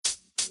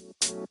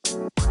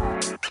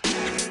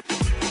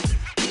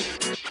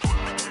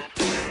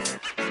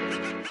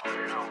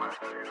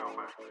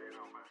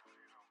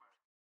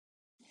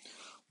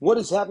What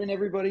is happening,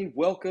 everybody?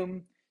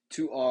 Welcome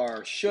to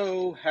our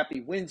show.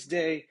 Happy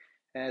Wednesday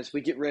as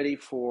we get ready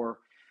for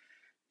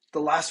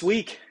the last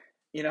week.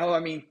 We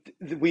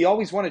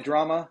always want a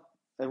drama.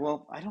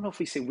 Well, I don't know if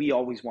we say we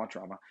always want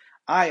drama.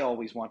 I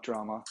always want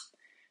drama,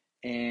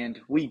 and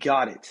we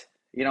got it.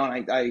 And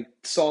I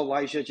saw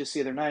Elijah just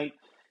the other night.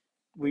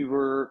 We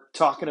were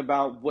talking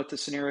about what the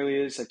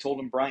scenario is. I told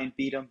him Brian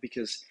beat him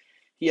because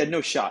he had no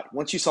shot.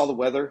 Once you saw the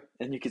weather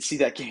and you could see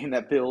that game,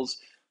 that Bills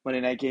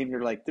Monday night game,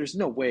 you're like, there's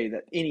no way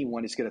that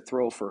anyone is going to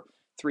throw for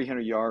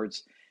 300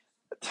 yards.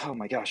 Oh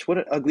my gosh, what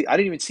an ugly. I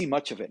didn't even see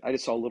much of it. I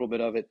just saw a little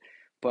bit of it.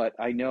 But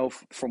I know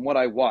from what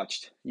I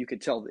watched, you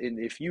could tell. And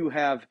if you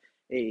have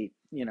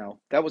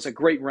that was a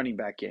great running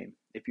back game.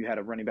 If you had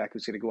a running back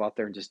who's going to go out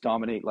there and just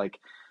dominate like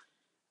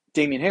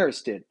Damian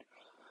Harris did.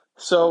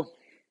 So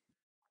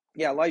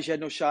yeah, Elijah had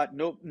no shot.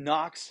 Nope.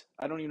 Knox.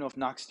 I don't even know if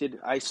Knox did.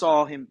 I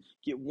saw him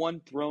get one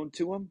thrown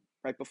to him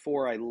right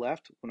before I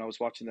left when I was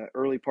watching the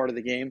early part of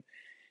the game.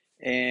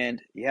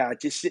 And yeah,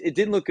 it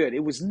didn't look good.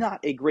 It was not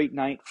a great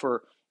night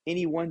for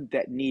anyone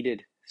that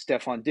needed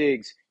Stephon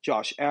Diggs,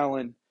 Josh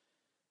Allen.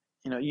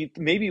 You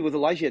maybe with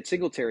Elijah had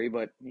Singletary,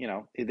 but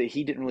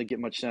he didn't really get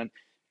much done.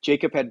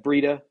 Jacob had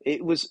Breida.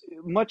 It was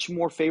much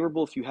more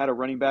favorable if you had a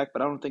running back,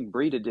 but I don't think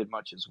Breida did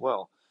much as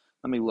well.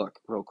 Let me look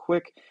real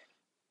quick.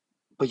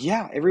 But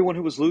yeah, everyone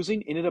who was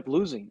losing ended up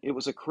losing. It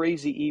was a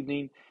crazy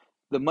evening.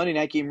 The Monday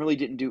night game really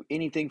didn't do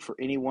anything for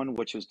anyone,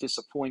 which was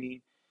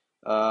disappointing.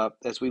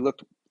 As we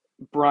looked,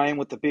 Brian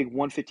with the big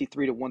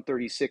 153 to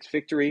 136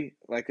 victory.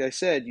 Like I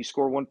said, you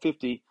score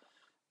 150.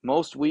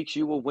 Most weeks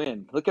you will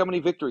win. Look how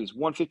many victories.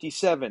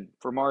 157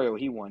 for Mario,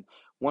 he won.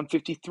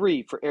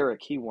 153 for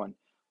Eric, he won.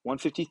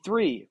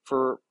 153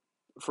 for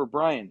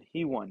Brian,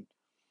 he won.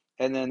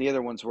 And then the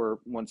other ones were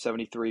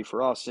 173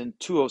 for Austin,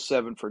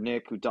 207 for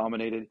Nick, who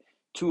dominated,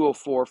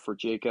 204 for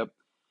Jacob.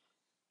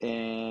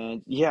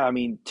 And yeah,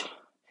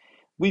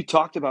 we've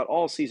talked about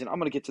all season. I'm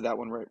going to get to that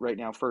one right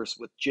now first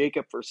with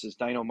Jacob versus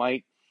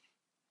Dynamite.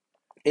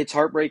 It's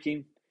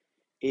heartbreaking.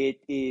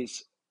 It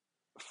is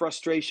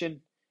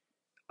frustration.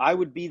 I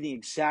would be the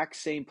exact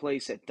same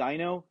place that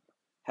Dino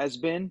has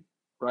been,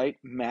 right?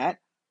 Matt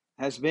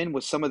has been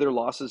with some of their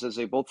losses as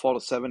they both fall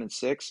to 7 and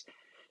 6.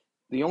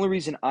 The only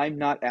reason I'm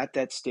not at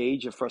that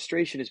stage of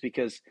frustration is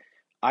because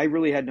I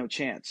really had no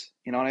chance.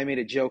 And I made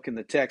a joke in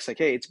the text like,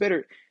 hey, it's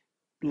better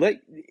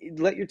let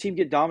your team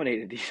get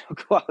dominated.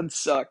 Go out and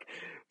suck.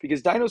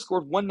 Because Dino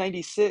scored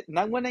 196,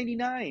 not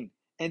 199,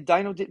 and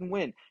Dino didn't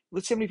win.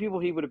 Let's see how many people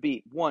he would have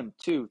beat. 1,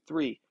 2,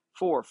 3,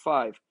 4,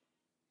 5,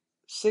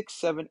 6,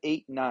 7,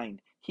 8, 9.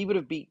 He would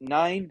have beat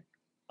 9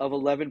 of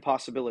 11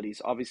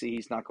 possibilities. Obviously,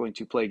 he's not going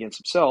to play against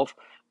himself,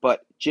 but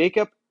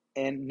Jacob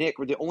and Nick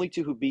were the only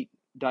two who beat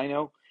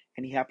Dino,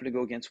 and he happened to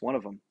go against one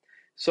of them.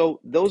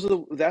 So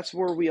that's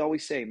where we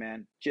always say,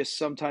 man, just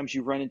sometimes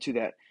you run into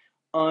that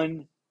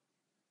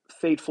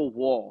unfaithful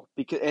wall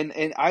because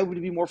and I would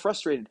be more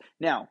frustrated.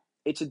 Now,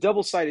 it's a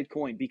double-sided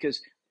coin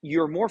because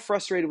you're more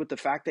frustrated with the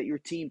fact that your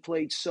team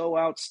played so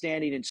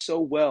outstanding and so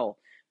well,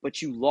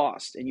 but you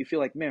lost and you feel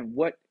like, man,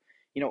 what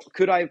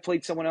could I have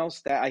played someone else?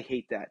 That I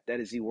hate that.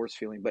 That is the worst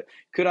feeling. But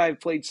could I have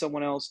played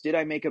someone else? Did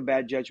I make a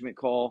bad judgment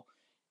call?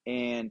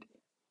 And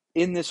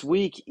in this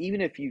week,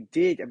 even if you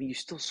did, you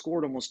still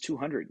scored almost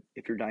 200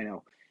 if you're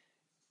Dino,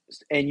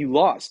 and you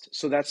lost.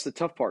 So that's the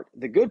tough part.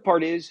 The good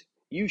part is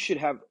you should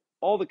have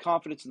all the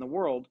confidence in the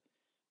world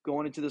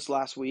going into this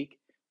last week.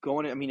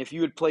 If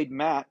you had played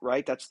Matt,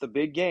 right? That's the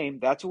big game.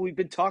 That's what we've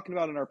been talking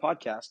about in our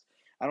podcast.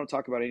 I don't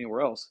talk about it anywhere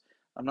else.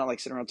 I'm not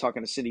like sitting around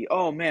talking to Cindy.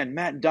 Oh man,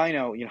 Matt and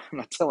Dino. I'm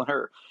not telling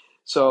her.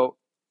 So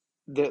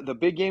the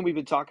big game we've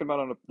been talking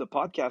about on the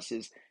podcast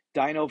is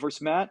Dino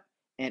versus Matt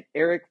and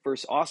Eric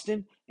versus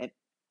Austin, and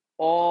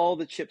all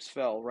the chips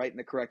fell right in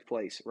the correct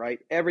place. Right,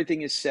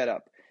 everything is set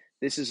up.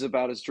 This is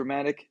about as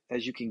dramatic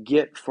as you can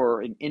get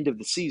for an end of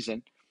the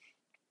season.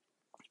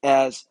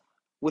 As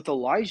with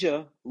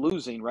Elijah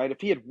losing, right?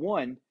 If he had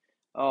won,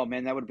 oh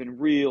man, that would have been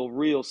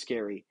real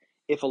scary.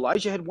 If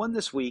Elijah had won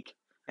this week,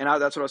 and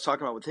that's what I was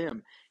talking about with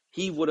him,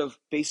 he would have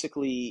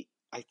basically,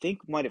 I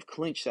think, might have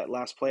clinched that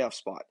last playoff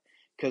spot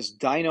because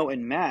Dino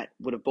and Matt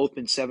would have both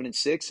been 7 and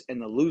 6,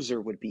 and the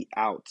loser would be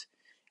out.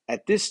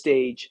 At this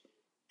stage,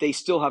 they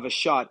still have a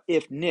shot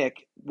if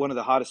Nick, one of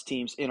the hottest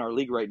teams in our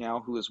league right now,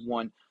 who has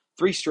won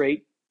 3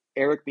 straight,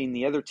 Eric being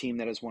the other team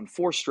that has won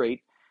 4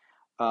 straight,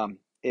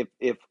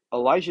 if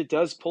Elijah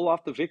does pull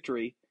off the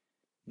victory,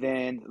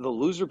 then the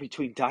loser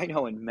between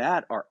Dino and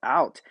Matt are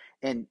out.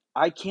 And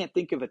I can't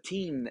think of a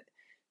team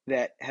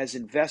that has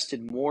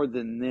invested more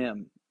than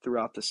them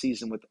throughout the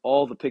season with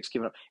all the picks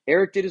given up.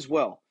 Eric did as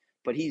well,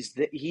 but he's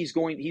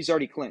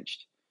already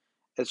clinched.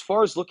 As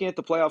far as looking at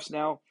the playoffs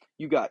now,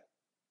 you got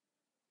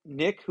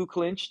Nick who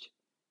clinched.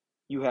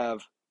 You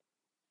have,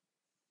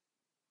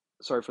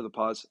 sorry for the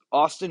pause,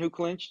 Austin who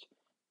clinched,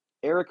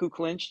 Eric who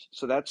clinched.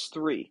 So that's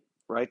 3,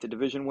 right? The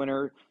division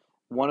winner,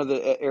 one of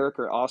the Eric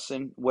or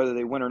Austin, whether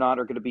they win or not,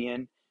 are going to be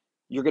in.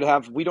 You're going to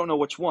have, we don't know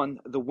which one,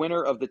 the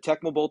winner of the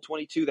Tecmo Bowl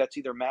 22. That's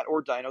either Matt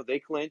or Dino. They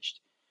clinched.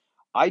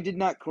 I did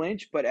not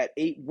clinch, but at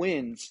 8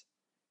 wins,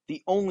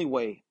 the only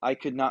way I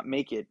could not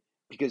make it,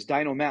 because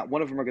Dino and Matt,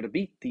 one of them are going to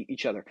beat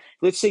each other.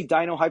 Let's say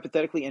Dino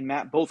hypothetically and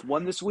Matt both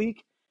won this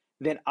week,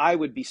 then I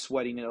would be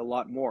sweating it a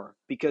lot more,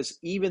 because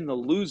even the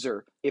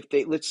loser, if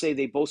they, let's say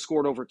they both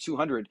scored over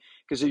 200,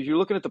 because if you're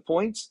looking at the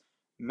points,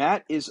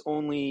 Matt is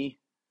only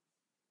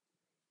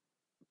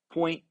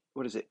point,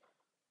 what is it?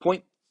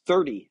 Point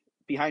 30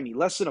 behind me,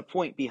 less than a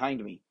point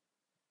behind me.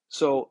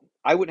 So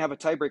I wouldn't have a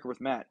tiebreaker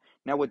with Matt.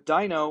 Now with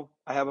Dino,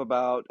 I have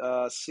about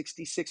a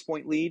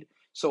 66-point lead.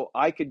 So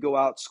I could go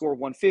out, score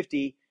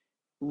 150,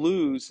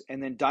 lose,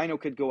 and then Dino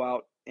could go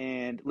out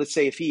and, let's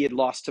say if he had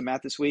lost to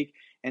Matt this week,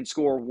 and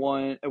score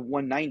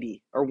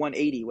 190 or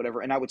 180,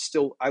 whatever, and I would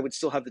still have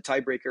the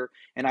tiebreaker,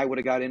 and I would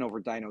have got in over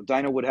Dino.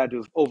 Dino would have had to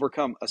have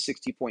overcome a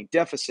 60-point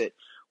deficit,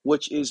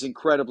 which is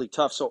incredibly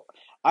tough. So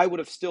I would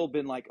have still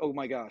been like, oh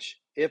my gosh,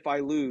 if I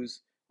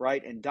lose,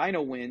 right, and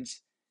Dino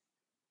wins,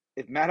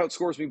 if Matt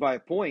outscores me by a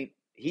point,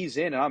 he's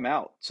in and I'm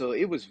out. So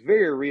it was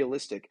very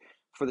realistic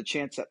for the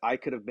chance that I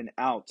could have been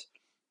out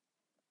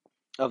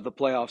of the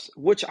playoffs,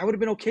 which I would have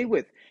been okay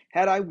with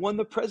had I won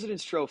the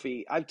President's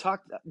Trophy. I've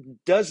talked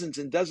dozens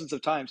and dozens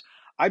of times.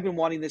 I've been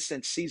wanting this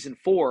since season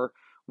 4,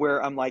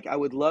 where I'm like, I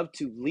would love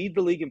to lead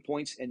the league in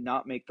points and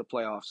not make the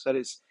playoffs. That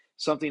is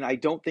something I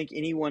don't think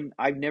anyone,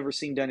 I've never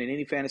seen done in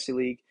any fantasy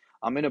league.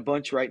 I'm in a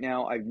bunch right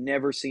now. I've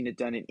never seen it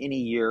done in any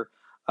year.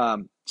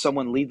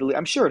 Someone lead the league.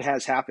 I'm sure it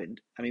has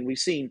happened. I mean, we've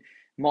seen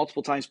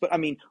multiple times, but I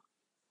mean,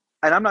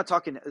 and I'm not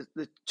talking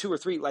the 2 or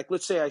 3. Like,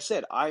 let's say I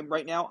said I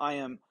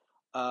am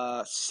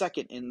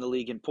second in the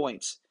league in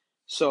points,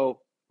 so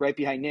right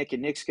behind Nick,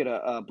 and Nick's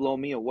gonna blow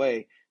me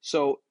away.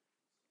 So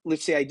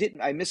let's say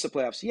I miss the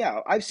playoffs. Yeah,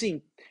 I've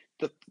seen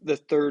the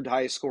third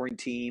highest scoring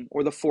team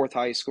or the fourth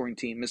highest scoring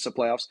team miss the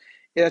playoffs.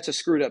 Yeah, that's a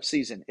screwed up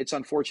season. It's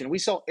unfortunate. We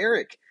saw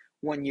Eric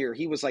one year.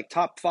 He was like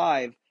top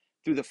 5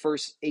 through the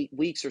first 8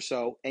 weeks or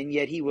so, and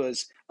yet he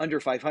was under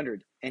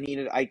 500.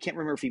 And I can't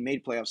remember if he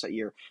made playoffs that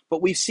year.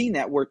 But we've seen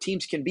that where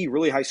teams can be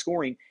really high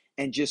scoring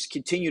and just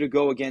continue to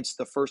go against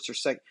the first or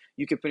second.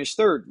 You can finish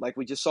third, like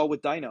we just saw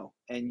with Dino,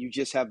 and you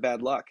just have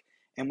bad luck.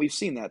 And we've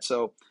seen that.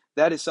 So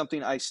that is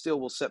something I still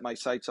will set my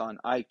sights on.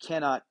 I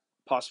cannot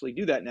possibly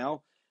do that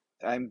now.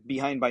 I'm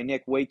behind by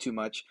Nick way too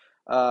much.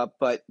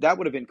 But that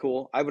would have been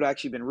cool. I would have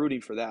actually been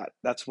rooting for that.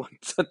 That's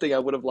something I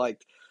would have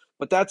liked.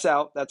 But that's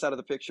out. That's out of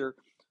the picture.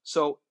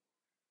 So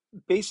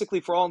basically,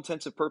 for all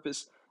intents and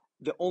purpose,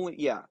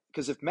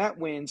 because if Matt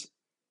wins,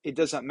 it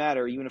does not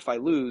matter. Even if I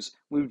lose,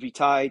 we would be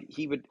tied.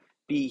 He would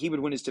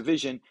win his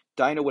division.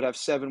 Dino would have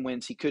 7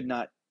 wins. He could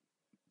not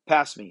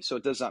pass me, so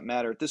it does not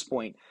matter at this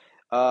point.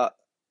 Uh,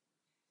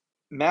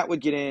 Matt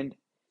would get in.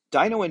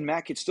 Dino and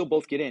Matt could still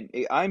both get in.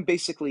 I'm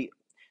basically,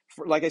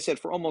 like I said,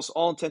 for almost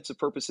all intents and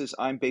purposes,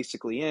 I'm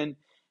basically in.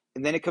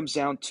 And then it comes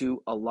down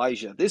to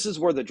Elijah. This is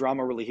where the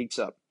drama really heats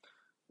up.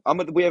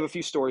 We have a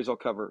few stories I'll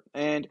cover,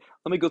 and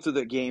let me go through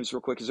the games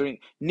real quick.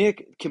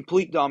 Nick,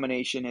 complete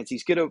domination, as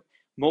he's going to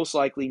most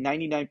likely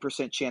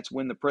 99% chance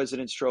win the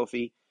President's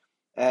Trophy,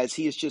 as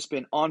he has just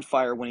been on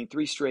fire, winning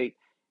 3 straight,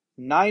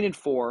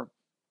 9-4.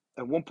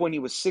 At one point, he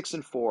was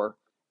 6-4,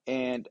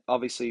 and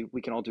obviously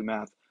we can all do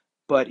math.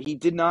 But he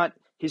did not.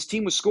 His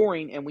team was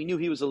scoring, and we knew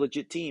he was a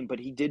legit team, but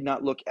he did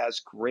not look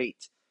as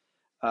great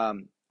at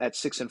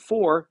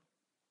 6-4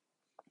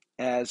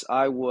 as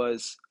I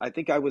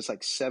think I was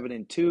like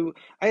 7-2.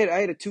 I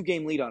had a 2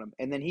 game lead on him,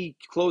 and then he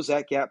closed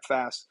that gap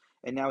fast,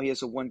 and now he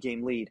has a 1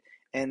 game lead.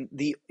 And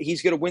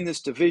he's going to win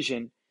this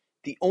division.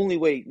 The only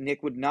way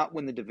Nick would not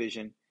win the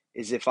division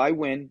is if I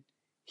win,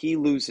 he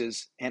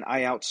loses, and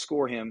I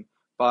outscore him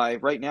by,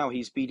 right now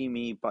he's beating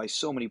me by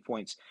so many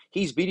points.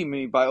 He's beating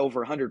me by over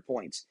 100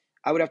 points.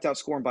 I would have to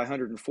outscore him by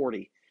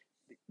 140.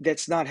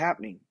 That's not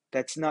happening.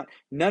 That's not,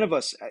 none of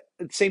us,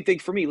 same thing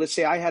for me. Let's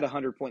say I had a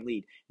 100-point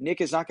lead. Nick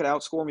is not going to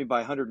outscore me by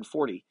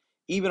 140.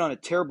 Even on a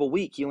terrible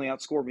week, he only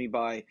outscored me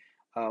by,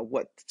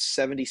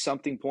 70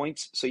 something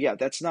points. So yeah,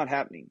 that's not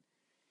happening.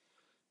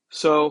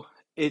 So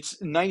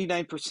it's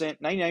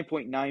 99%,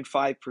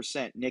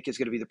 99.95%. Nick is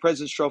going to be the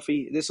President's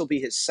Trophy. This will be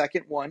his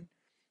second one.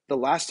 The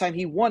last time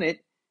he won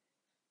it,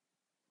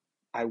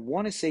 I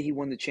want to say he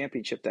won the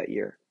championship that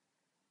year.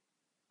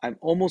 I'm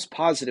almost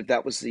positive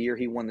that was the year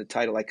he won the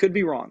title. I could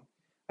be wrong.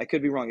 It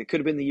could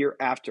have been the year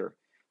after.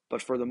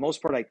 But for the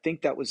most part, I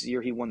think that was the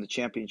year he won the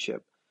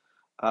championship.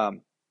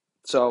 Um,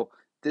 so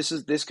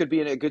this could be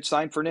a good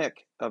sign for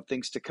Nick of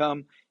things to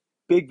come.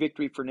 Big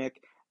victory for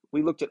Nick.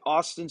 We looked at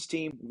Austin's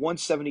team,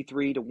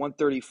 173 to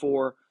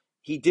 134.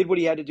 He did what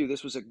he had to do.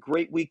 This was a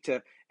great week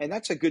and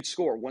that's a good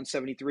score,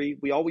 173.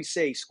 We always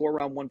say score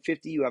around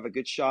 150, you have a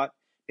good shot,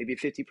 maybe a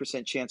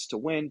 50% chance to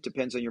win,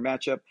 depends on your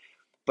matchup.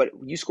 But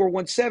you score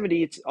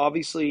 170, it's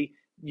obviously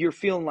you're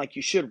feeling like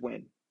you should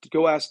win.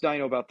 Go ask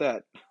Dino about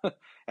that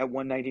at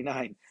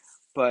 199.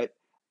 But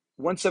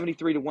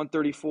 173 to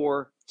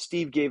 134,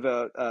 Steve gave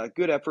a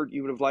good effort.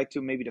 You would have liked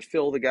to maybe to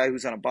fill the guy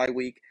who's on a bye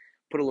week,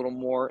 put a little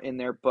more in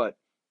there, but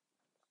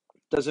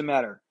doesn't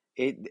matter.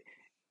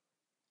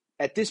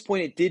 at this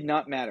point, it did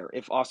not matter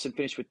if Austin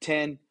finished with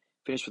 10,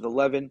 finished with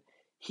 11.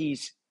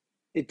 He's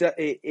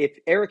if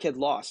Eric had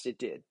lost, it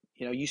did.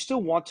 You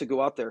still want to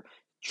go out there,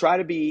 try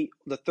to be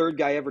the third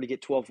guy ever to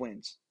get 12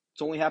 wins.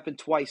 It's only happened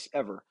twice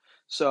ever.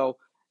 So,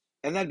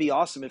 and that'd be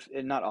awesome if,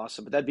 and not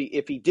awesome, but that'd be,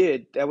 if he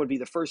did, that would be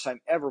the first time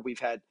ever we've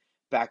had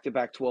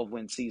back-to-back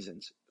 12-win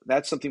seasons.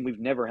 That's something we've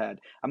never had.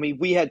 I mean,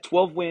 we had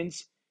 12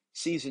 wins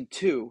season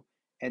 2,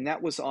 and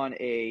that was on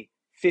a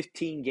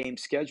 15-game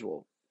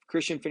schedule.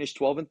 Christian finished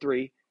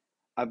 12-3,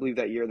 I believe,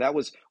 that year. That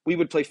was, we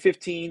would play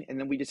 15, and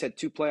then we just had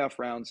 2 playoff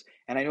rounds.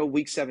 And I know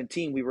week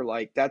 17, we were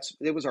like,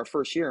 it was our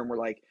first year, and we're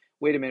like,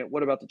 wait a minute,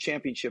 what about the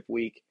championship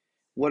week?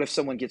 What if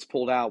someone gets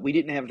pulled out? We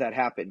didn't have that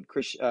happen.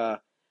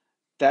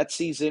 That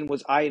season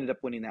I ended up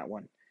winning that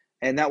one.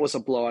 And that was a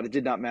blowout. It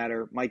did not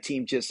matter. My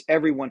team just,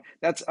 everyone,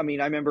 I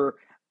remember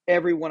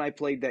everyone I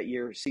played that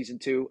year, season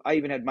 2. I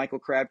even had Michael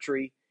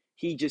Crabtree.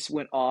 He just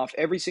went off.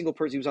 Every single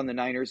person, he was on the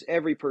Niners,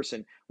 every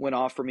person went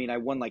off for me, and I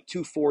won like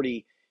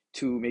 240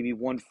 to maybe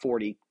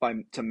 140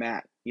 to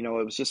Matt. It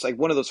was just like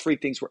one of those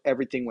freak things where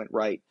everything went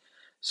right.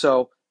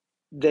 So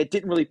that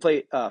didn't really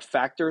play a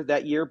factor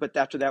that year, but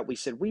after that we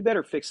said, we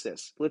better fix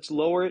this. Let's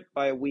lower it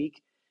by a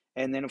week.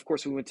 And then, of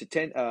course, we went to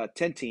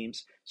 10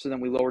 teams, so then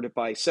we lowered it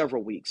by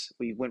several weeks.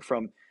 We went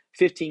from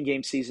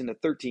 15-game season to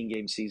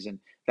 13-game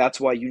season. That's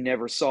why you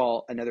never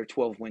saw another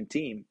 12-win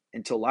team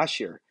until last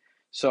year.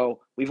 So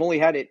we've only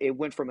had it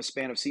went from a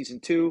span of season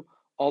 2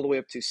 all the way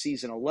up to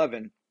season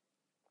 11.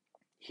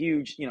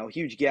 Huge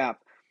gap.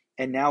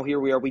 And now here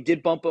we are. We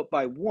did bump up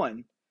by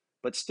 1,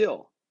 but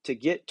still, to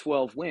get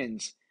 12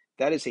 wins,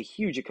 that is a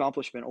huge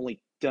accomplishment,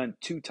 only done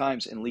 2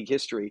 times in league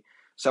history.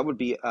 So that would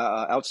be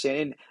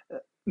outstanding.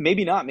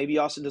 Maybe not. Maybe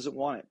Austin doesn't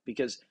want it,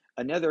 because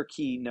another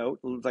key note,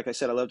 like I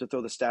said, I love to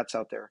throw the stats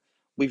out there.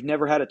 We've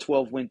never had a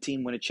 12-win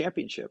team win a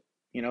championship.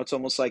 It's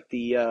almost like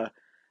the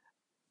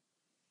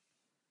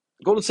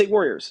Golden State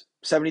Warriors,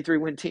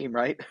 73-win team,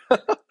 right?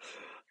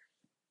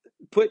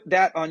 Put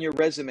that on your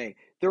resume.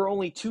 There are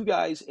only 2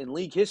 guys in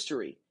league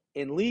history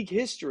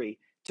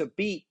to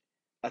beat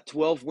a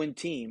 12-win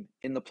team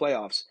in the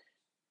playoffs.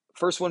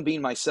 First one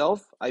being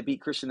myself. I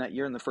beat Christian that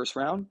year in the first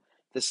round.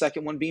 The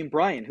second one being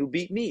Brian, who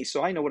beat me.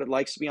 So I know what it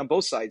likes to be on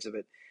both sides of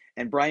it.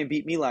 And Brian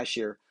beat me last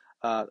year,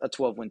 a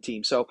 12-win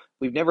team. So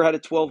we've never had a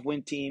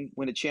 12-win team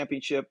win a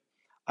championship.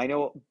 I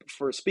know,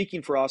 for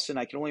speaking for Austin,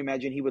 I can only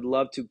imagine he would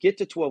love to get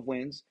to 12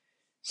 wins,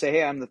 say,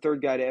 hey, I'm the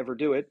 3rd guy to ever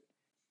do it,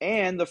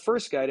 and the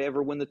 1st guy to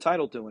ever win the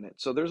title doing it.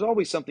 So there's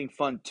always something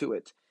fun to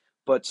it.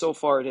 But so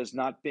far it has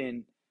not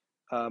been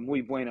muy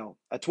bueno.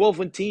 A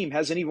 12-win team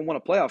hasn't even won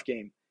a playoff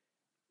game.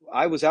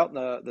 I was out in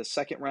the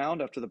second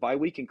round after the bye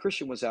week, and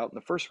Christian was out in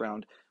the first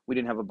round. We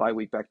didn't have a bye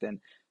week back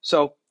then.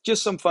 So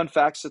just some fun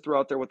facts to throw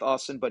out there with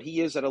Austin, but he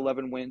is at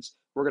 11 wins.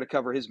 We're going to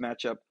cover his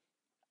matchup.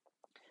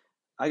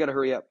 I got to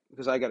hurry up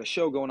because I got a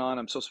show going on.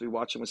 I'm supposed to be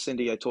watching with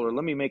Cindy. I told her,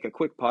 let me make a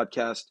quick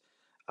podcast.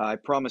 I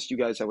promised you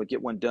guys I would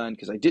get one done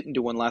because I didn't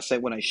do one last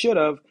night when I should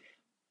have,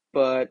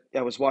 but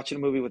I was watching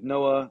a movie with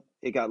Noah.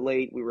 It got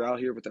late. We were out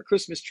here with our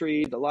Christmas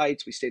tree, the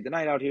lights. We stayed the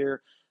night out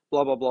here.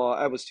 Blah, blah, blah.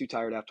 I was too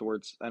tired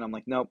afterwards. And I'm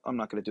like, nope, I'm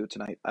not going to do it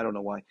tonight. I don't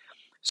know why.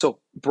 So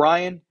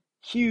Brian,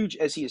 huge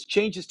as he has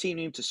changed his team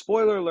name to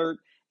Spoiler Alert,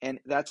 and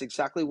that's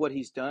exactly what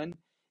he's done.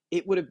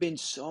 It would have been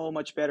so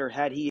much better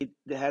had he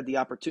had the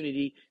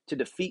opportunity to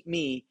defeat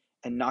me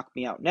and knock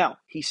me out. Now,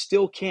 he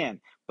still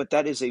can, but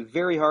that is a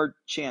very hard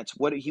chance.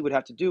 What he would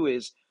have to do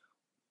is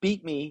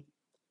beat me.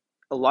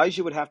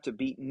 Elijah would have to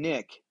beat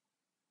Nick.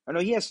 Or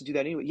no, he has to do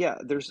that anyway. Yeah,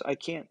 there's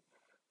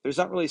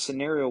not really a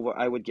scenario where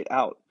I would get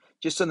out.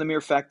 Just on the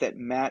mere fact that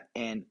Matt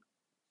and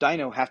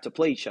Dino have to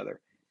play each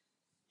other.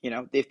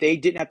 If they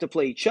didn't have to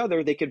play each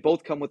other, they could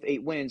both come with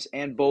 8 wins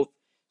and both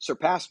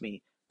surpass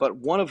me. But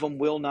one of them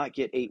will not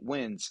get 8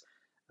 wins.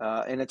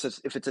 And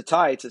if it's a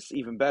tie, it's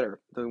even better.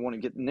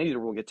 Neither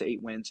will get to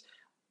 8 wins.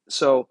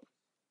 So,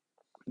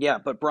 yeah,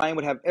 but Brian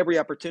would have every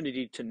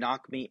opportunity to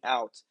knock me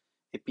out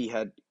if he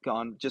had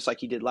gone just like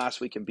he did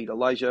last week and beat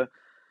Elijah.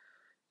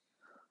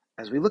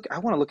 As we look, I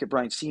want to look at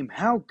Brian's team.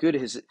 How good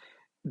is it?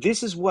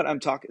 This is what I'm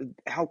talking,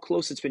 how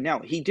close it's been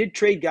now. He did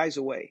trade guys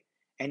away,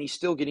 and he's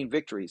still getting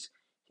victories.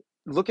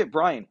 Look at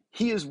Brian.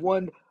 He has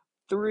won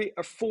 3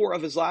 or 4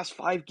 of his last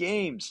 5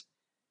 games.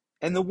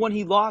 And the one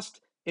he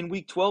lost in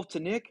week 12 to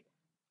Nick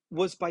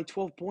was by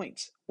 12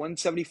 points,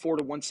 174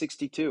 to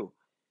 162.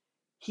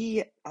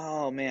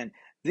 Oh man,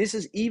 this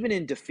is even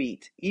in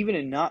defeat, even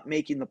in not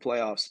making the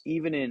playoffs,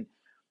 even in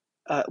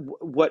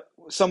what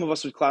some of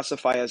us would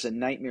classify as a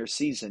nightmare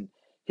season.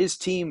 His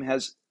team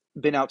has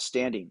been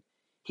outstanding.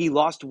 He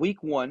lost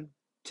week 1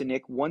 to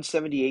Nick,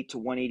 178 to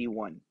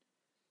 181.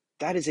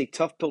 That is a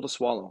tough pill to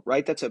swallow,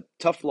 right? That's a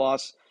tough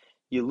loss.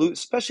 You lose,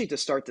 especially to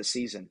start the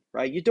season,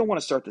 right? You don't want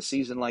to start the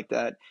season like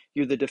that.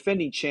 You're the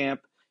defending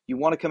champ. You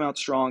want to come out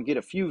strong, get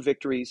a few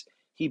victories.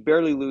 He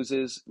barely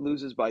loses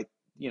by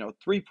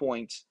 3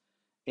 points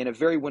in a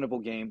very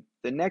winnable game.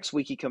 The next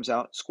week he comes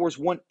out, scores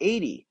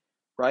 180,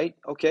 right?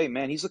 Okay,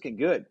 man, he's looking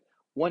good.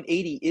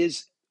 180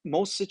 is,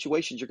 most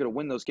situations you're going to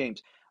win those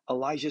games.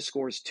 Elijah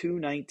scores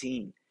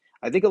 219.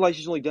 I think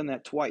Elijah's only done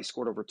that twice,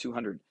 scored over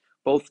 200.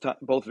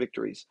 both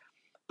victories.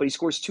 But he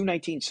scores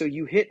 219. So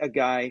you hit a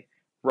guy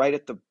right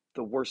at the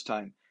worst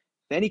time.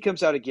 Then he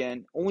comes out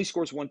again, only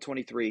scores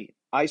 123.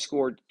 I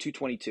scored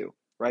 222,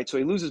 right? So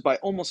he loses by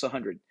almost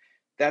 100.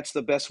 That's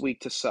the best week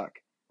to suck,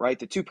 right?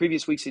 The two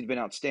previous weeks he'd been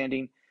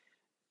outstanding.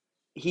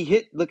 He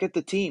hit, look at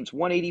the teams,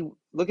 180.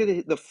 Look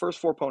at the first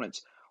four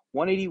opponents: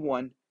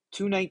 181,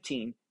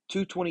 219,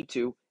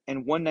 222,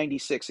 and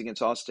 196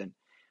 against Austin.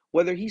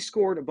 Whether he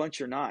scored a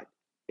bunch or not,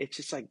 it's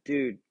just like,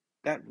 dude,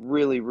 that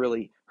really,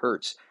 really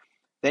hurts.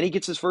 Then he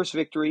gets his first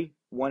victory,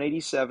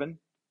 187.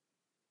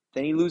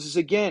 Then he loses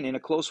again in a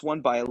close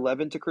one by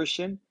 11 to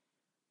Christian.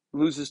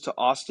 Loses to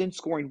Austin,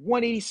 scoring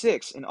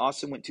 186, and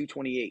Austin went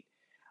 228.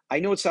 I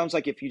know it sounds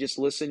like if you just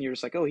listen, you're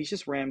just like, oh, he's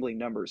just rambling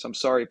numbers. I'm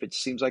sorry if it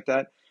seems like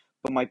that.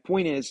 But my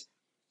point is,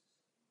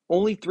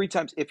 only 3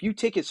 times, if you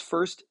take his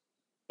first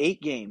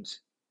 8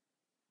 games,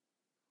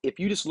 if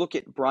you just look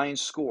at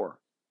Brian's score,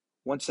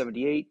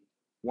 178,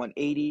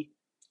 180,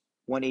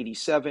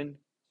 187,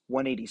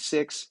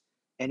 186,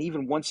 and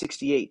even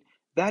 168,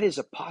 that is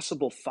a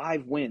possible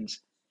 5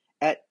 wins.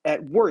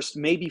 At worst,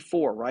 maybe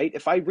 4, right?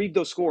 If I read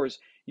those scores,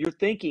 you're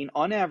thinking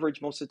on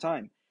average most of the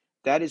time,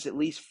 that is at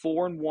least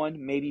 4-1,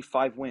 maybe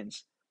 5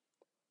 wins.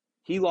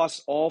 He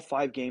lost all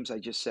 5 games I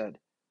just said.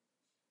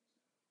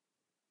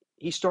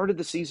 He started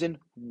the season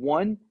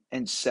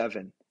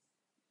 1-7.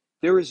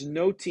 There is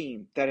no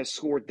team that has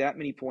scored that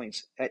many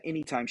points at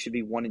any time should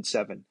be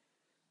 1-7.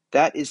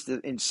 That is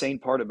the insane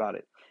part about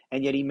it.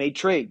 And yet he made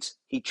trades.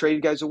 He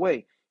traded guys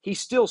away. He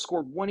still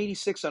scored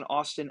 186 on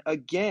Austin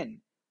again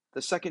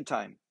the second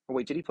time. Oh,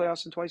 wait, did he play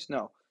Austin twice?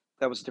 No,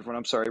 that was different.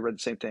 I'm sorry, I read the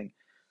same thing.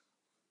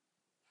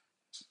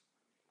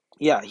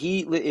 Yeah,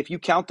 if you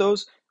count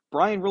those,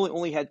 Brian really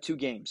only had 2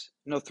 games.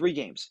 No, 3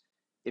 games.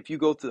 If you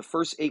go through the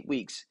first 8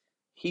 weeks,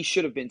 he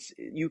should have been.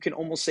 You can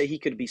almost say he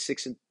could be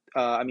 5-3.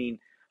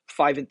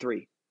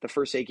 The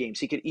first 8 games,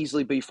 he could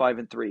easily be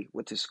 5-3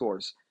 with his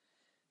scores.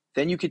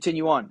 Then you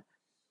continue on,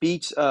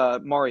 beats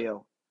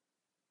Mario,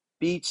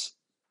 beats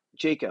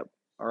Jacob.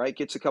 All right,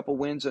 gets a couple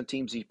wins on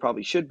teams he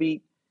probably should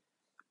beat.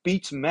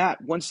 Beats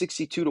Matt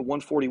 162 to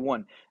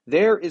 141.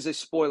 There is a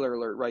spoiler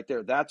alert right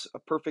there. That's a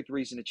perfect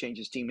reason to change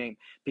his team name,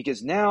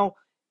 because now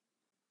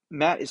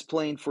Matt is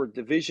playing for a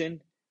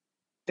division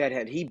that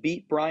had he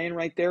beat Brian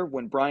right there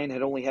when Brian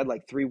had only had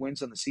like 3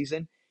 wins on the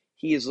season.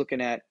 He is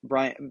looking at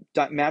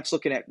Matt's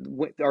looking at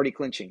already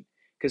clinching,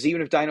 because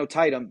even if Dino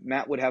tied him,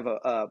 Matt would have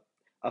a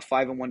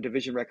 5-1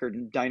 division record,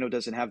 and Dino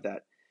doesn't have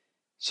that.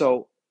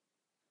 So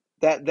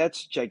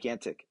that's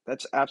gigantic.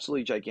 That's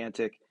absolutely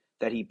gigantic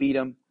that he beat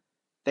him.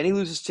 Then he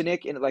loses to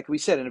Nick, and like we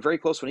said, in a very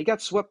close one. He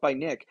got swept by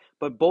Nick,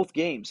 but both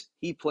games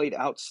he played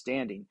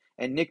outstanding,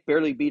 and Nick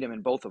barely beat him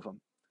in both of them.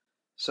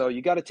 So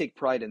you got to take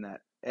pride in that.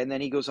 And then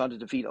he goes on to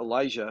defeat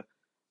Elijah,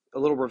 a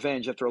little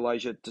revenge after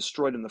Elijah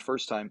destroyed him the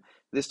first time.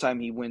 This time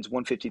he wins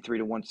 153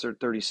 to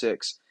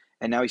 136,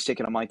 and now he's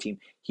taking on my team.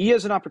 He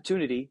has an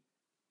opportunity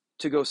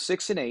to go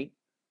 6-8,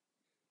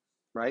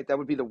 right? That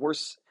would be the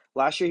worst.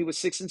 Last year he was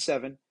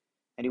 6-7, and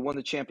he won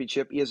the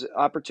championship. He has an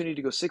opportunity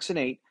to go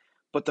 6-8,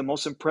 but the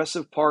most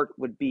impressive part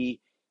would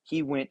be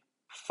he went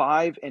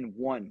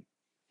 5-1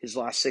 his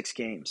last 6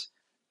 games.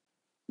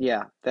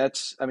 Yeah,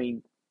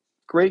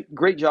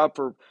 great job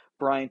for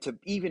Brian to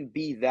even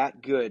be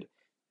that good,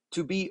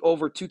 to be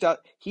over 2,000.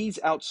 He's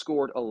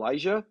outscored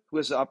Elijah, who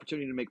has the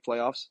opportunity to make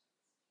playoffs,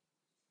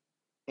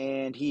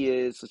 and he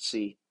is, let's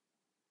see,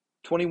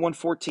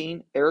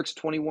 21-14. Eric's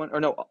 21, or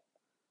no,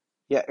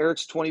 yeah,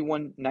 Eric's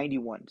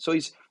 21-91. So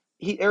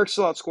Eric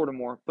still outscored him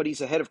more, but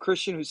he's ahead of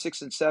Christian, who's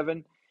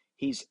 6-7.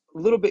 He's a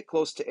little bit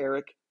close to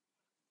Eric.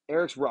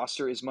 Eric's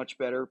roster is much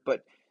better,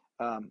 but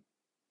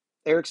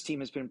Eric's team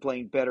has been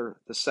playing better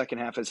the second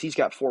half, as he's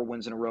got 4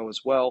 wins in a row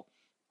as well.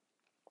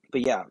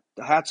 But yeah,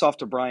 hats off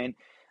to Brian,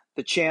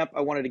 the champ.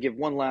 I wanted to give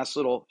one last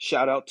little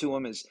shout out to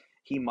him, as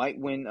he might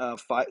win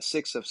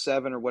 6 of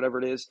 7 or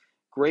whatever it is.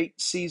 Great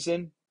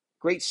season,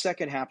 great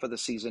second half of the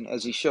season,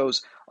 as he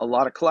shows a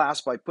lot of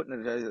class by putting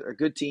together a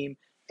good team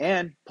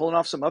and pulling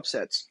off some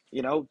upsets.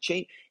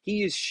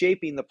 He is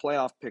shaping the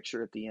playoff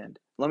picture at the end.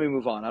 Let me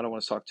move on. I don't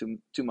want to talk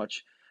too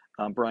much.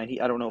 Brian,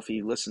 I don't know if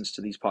he listens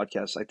to these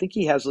podcasts. I think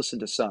he has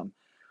listened to some.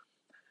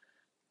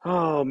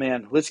 Oh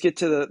man, let's get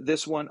to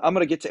this one. I'm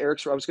gonna get to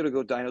Eric's. I was gonna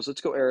go Dinos. Let's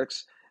go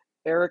Eric's.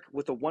 Eric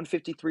with a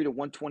 153 to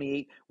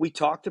 128. We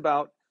talked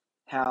about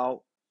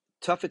how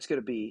tough it's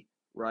gonna be,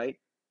 right,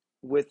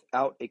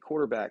 without a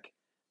quarterback,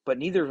 but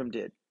neither of them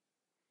did.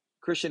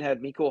 Christian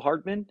had Mecole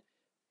Hardman.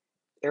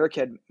 Eric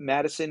had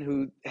Madison,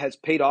 who has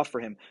paid off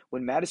for him.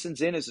 When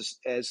Madison's in as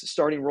a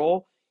starting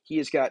role, he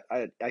has got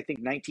I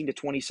think 19 to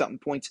 20 something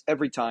points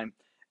every time.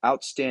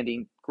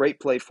 Outstanding,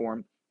 great play for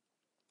him.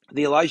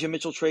 The Elijah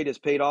Mitchell trade has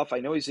paid off. I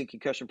know he's in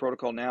concussion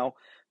protocol now,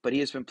 but he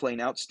has been playing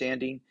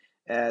outstanding.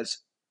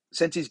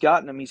 Since he's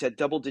gotten him, he's had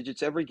double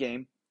digits every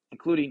game,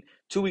 including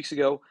 2 weeks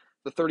ago,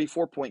 the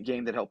 34-point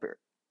game that helped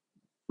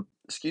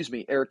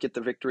Eric get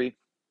the victory.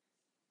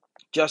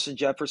 Justin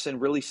Jefferson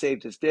really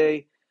saved his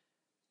day.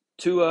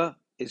 Tua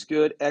is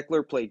good.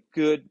 Eckler played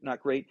good,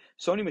 not great.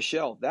 Sony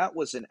Michel, that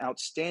was an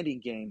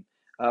outstanding game.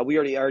 We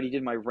already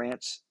did my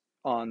rants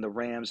on the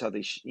Rams, how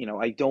they,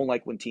 I don't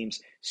like when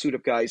teams suit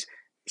up guys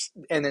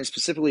and then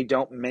specifically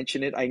don't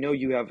mention it. I know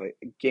you have a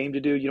game to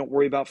do. You don't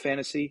worry about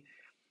fantasy,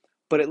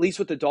 but at least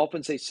with the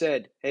Dolphins, they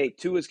said, hey,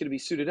 Tua is going to be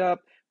suited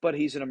up, but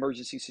he's an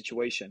emergency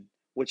situation,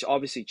 which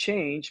obviously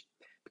changed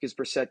because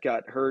Brissett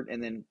got hurt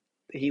and then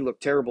he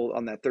looked terrible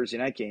on that Thursday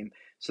night game.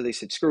 So they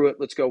said, screw it,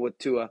 let's go with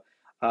Tua.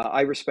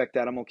 I respect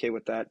that. I'm okay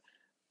with that.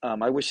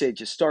 I wish they had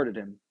just started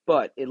him,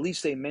 but at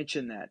least they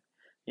mentioned that.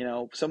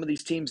 Some of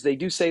these teams, they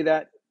do say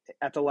that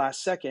at the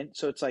last second.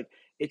 So it's like,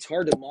 it's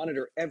hard to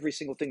monitor every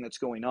single thing that's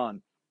going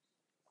on.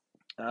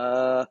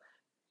 Uh,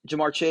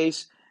 Jamar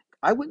Chase,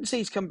 I wouldn't say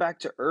he's come back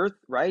to earth,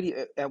 right?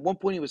 At one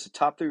point, he was a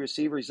top 3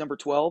 receiver. He's number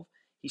 12.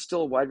 He's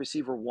still a wide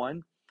receiver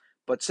 1.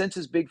 But since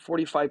his big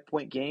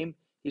 45-point game,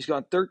 he's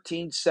gone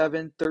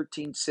 13-7,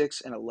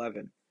 13-6, and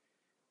 11.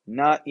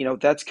 Not,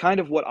 that's kind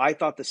of what I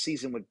thought the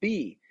season would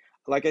be.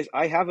 Like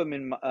I have him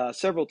in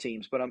several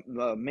teams, but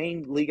the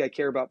main league I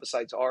care about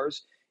besides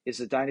ours is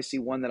the Dynasty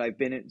one that I've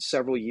been in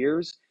several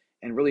years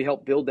and really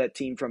helped build that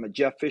team from a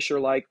Jeff Fisher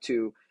like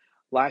to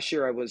last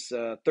year I was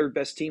third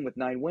best team with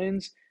 9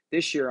 wins.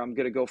 This year I'm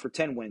going to go for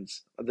 10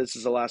 wins. This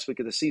is the last week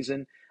of the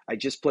season. I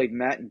just played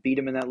Matt and beat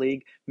him in that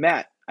league.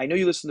 Matt, I know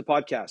you listen to the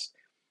podcast.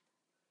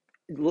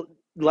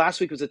 Last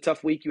week was a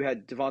tough week. You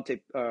had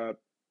Devontae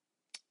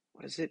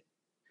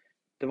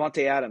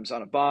Adams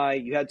on a bye.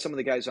 You had some of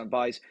the guys on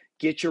byes.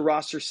 Get your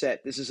roster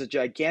set. This is a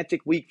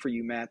gigantic week for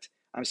you, Matt.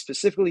 I'm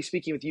specifically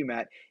speaking with you,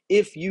 Matt.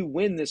 If you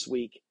win this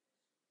week,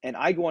 and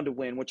I go on to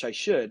win, which I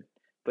should,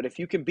 but if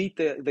you can beat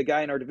the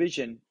guy in our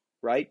division,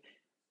 right,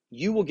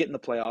 you will get in the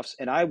playoffs,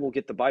 and I will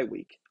get the bye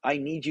week. I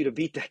need you to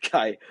beat that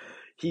guy.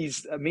 Me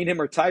and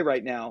him are tied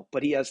right now,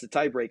 but he has the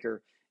tiebreaker.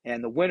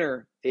 And the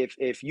winner,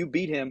 if you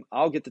beat him,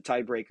 I'll get the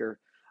tiebreaker.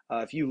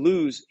 If you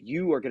lose,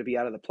 you are going to be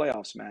out of the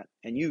playoffs, Matt.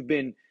 And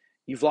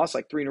you've lost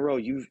like 3 in a row.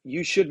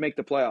 You should make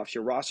the playoffs.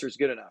 Your roster is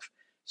good enough.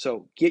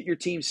 So get your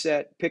team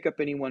set. Pick up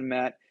anyone,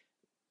 Matt.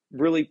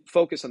 Really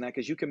focus on that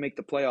because you can make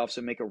the playoffs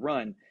and make a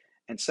run.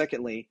 And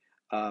secondly,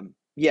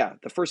 the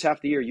first half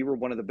of the year, you were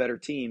one of the better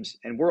teams,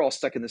 and we're all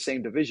stuck in the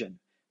same division.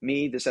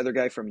 Me, this other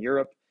guy from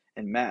Europe,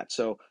 and Matt.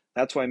 So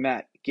that's why,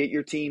 Matt, get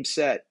your team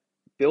set.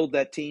 Build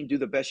that team. Do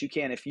the best you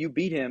can. If you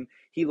beat him,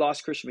 he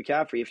lost Christian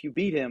McCaffrey. If you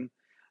beat him,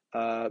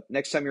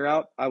 next time you're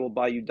out, I will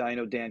buy you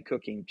Dino Dan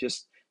cooking.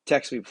 Just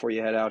text me before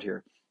you head out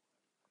here.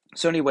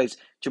 So anyways,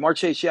 Jamar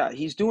Chase, yeah,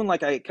 he's doing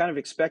like I kind of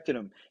expected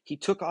him. He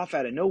took off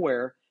out of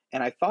nowhere,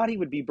 and I thought he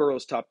would be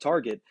Burrow's top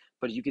target,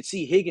 but you could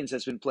see Higgins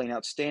has been playing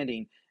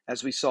outstanding,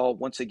 as we saw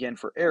once again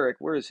for Eric.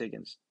 Where is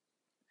Higgins?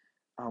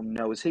 Oh,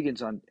 no, is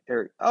Higgins on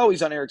Eric? Oh,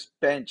 he's on Eric's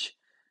bench.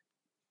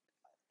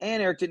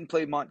 And Eric didn't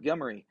play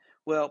Montgomery.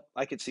 Well,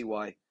 I could see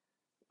why.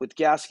 With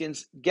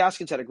Gaskins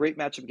had a great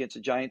matchup against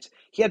the Giants.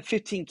 He had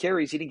 15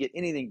 carries. He didn't get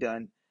anything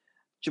done.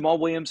 Jamal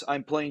Williams,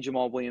 I'm playing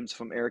Jamal Williams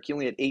from Eric. He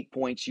only had 8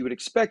 points. You would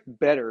expect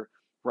better,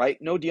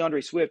 right? No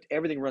DeAndre Swift.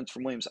 Everything runs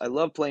from Williams. I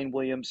love playing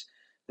Williams.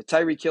 The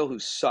Tyreek Hill, who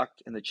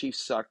sucked, and the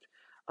Chiefs sucked.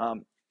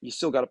 You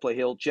still got to play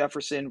Hill.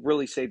 Jefferson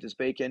really saved his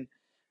bacon.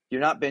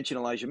 You're not benching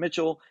Elijah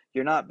Mitchell.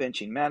 You're not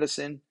benching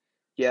Madison.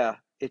 Yeah,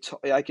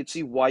 I could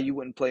see why you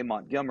wouldn't play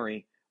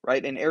Montgomery,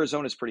 right? And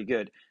Arizona's pretty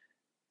good.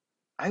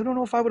 I don't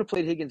know if I would have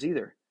played Higgins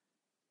either.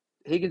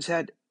 Higgins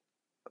had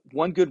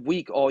one good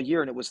week all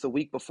year, and it was the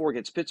week before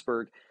against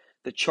Pittsburgh.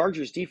 The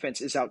Chargers defense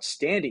is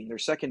outstanding, their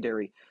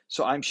secondary.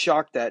 So I'm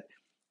shocked that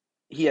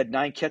he had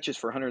 9 catches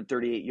for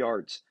 138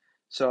 yards.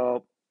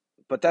 So,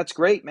 but that's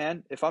great,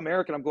 man. If I'm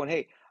Eric and I'm going,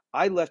 hey,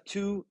 I left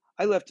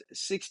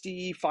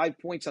 65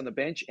 points on the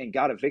bench and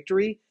got a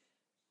victory,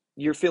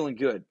 you're feeling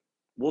good.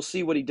 We'll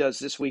see what he does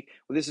this week.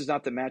 Well, this is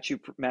not the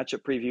matchup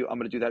preview. I'm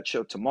going to do that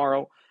show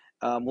tomorrow.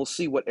 We'll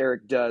see what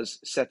Eric does,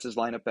 sets his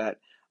lineup at.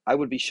 I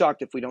would be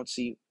shocked if we don't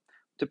see,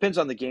 depends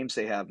on the games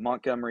they have,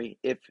 Montgomery,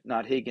 if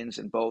not Higgins,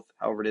 and both,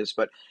 however it is.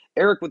 But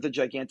Eric with the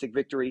gigantic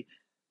victory.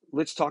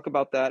 Let's talk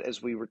about that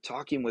as we were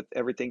talking with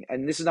everything.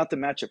 And this is not the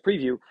matchup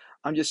preview.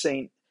 I'm just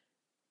saying,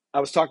 I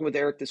was talking with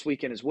Eric this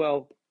weekend as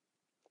well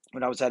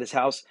when I was at his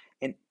house,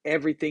 and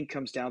everything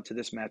comes down to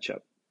this matchup.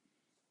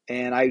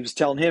 And I was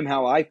telling him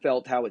how I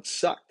felt, how it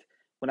sucked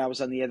when I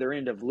was on the other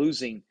end of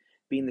losing,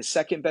 being the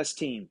second best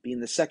team, being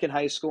the second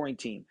highest scoring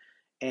team,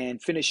 and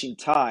finishing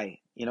tie.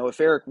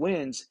 If Eric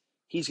wins,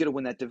 he's going to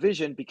win that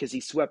division because he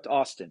swept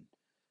Austin.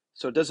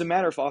 So it doesn't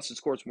matter if Austin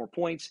scores more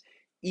points.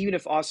 Even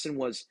if Austin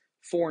was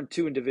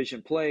 4-2 in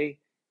division play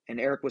and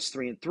Eric was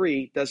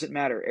 3-3, doesn't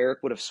matter.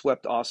 Eric would have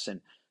swept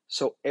Austin.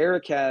 So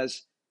Eric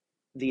has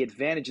the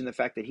advantage in the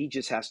fact that he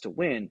just has to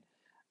win.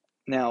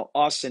 Now,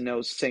 Austin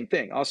knows the same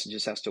thing. Austin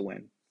just has to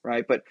win,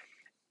 right? But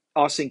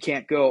Austin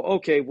can't go,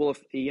 okay, well,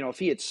 if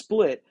he had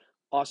split,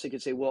 Austin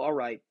could say, well, all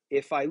right,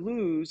 if I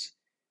lose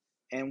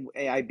and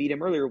I beat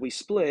him earlier, we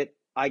split,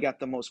 I got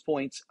the most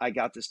points, I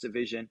got this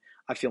division,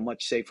 I feel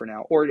much safer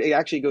now. Or it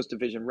actually goes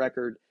division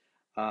record.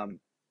 And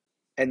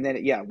then,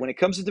 when it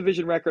comes to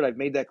division record, I've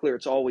made that clear.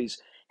 It's always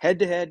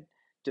head-to-head,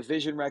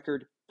 division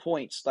record,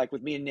 points. Like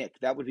with me and Nick,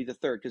 that would be the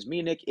third. Because me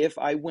and Nick, if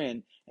I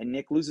win and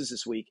Nick loses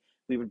this week,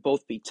 we would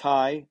both be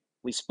tie.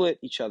 We split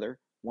each other,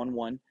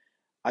 1-1.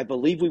 I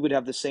believe we would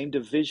have the same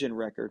division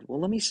record.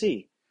 Well, let me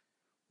see.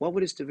 What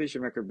would his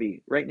division record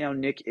be? Right now,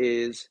 Nick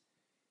is,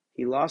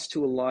 he lost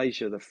to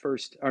Elijah the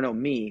first, or no,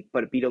 me,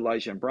 but it beat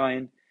Elijah and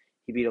Brian.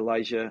 He beat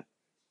Elijah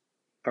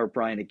or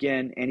Brian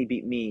again, and he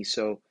beat me.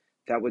 So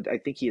that would, I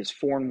think he is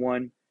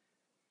 4-1.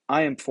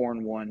 I am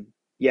 4-1.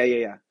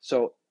 Yeah.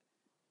 So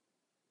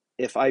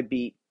if I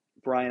beat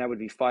Brian, I would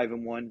be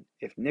 5-1.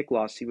 If Nick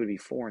lost, he would be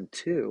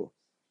 4-2. Is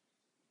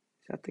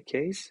that the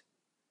case?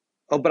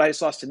 Oh, but I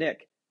just lost to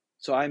Nick.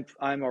 So I'm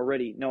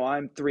already no,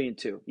 I'm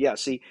 3-2. Yeah,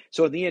 see.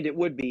 So in the end it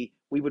would be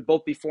we would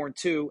both be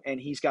 4-2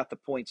 and he's got the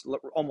points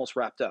almost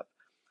wrapped up.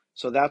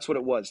 So that's what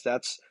it was.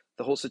 That's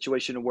the whole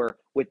situation where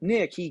with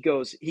Nick he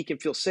can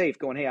feel safe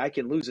going, "Hey, I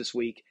can lose this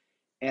week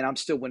and I'm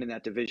still winning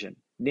that division."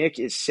 Nick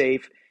is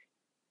safe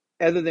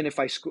other than if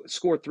I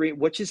score three,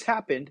 which has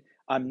happened.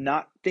 I'm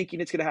not thinking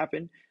it's going to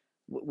happen.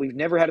 We've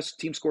never had a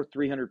team score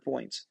 300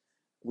 points.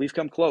 We've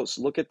come close.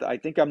 Look at I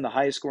think I'm the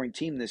highest scoring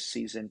team this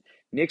season.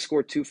 Nick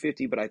scored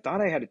 250, but I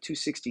thought I had a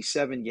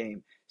 267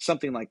 game,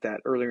 something like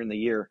that earlier in the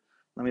year.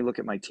 Let me look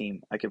at my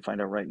team. I can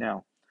find out right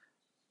now.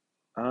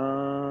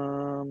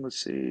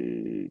 Let's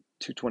see,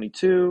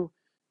 222,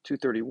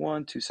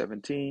 231,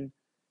 217.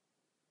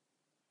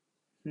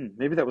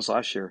 Maybe that was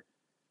last year.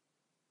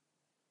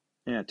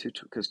 Yeah,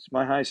 because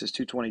my highest is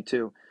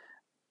 222.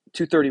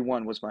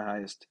 231 was my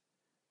highest.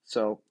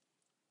 So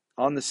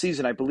on the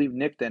season, I believe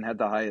Nick then had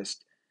the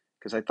highest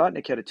because I thought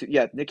Nick had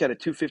Nick had a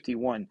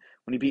 251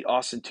 when he beat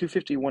Austin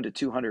 251 to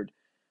 200.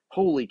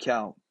 Holy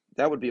cow.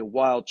 That would be a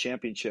wild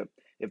championship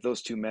if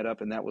those two met up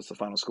and that was the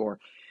final score.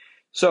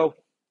 So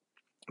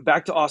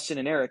back to Austin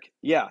and Eric.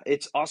 Yeah,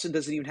 it's Austin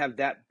doesn't even have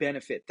that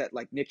benefit that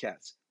like Nick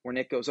has, where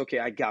Nick goes, okay,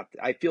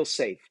 I feel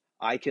safe.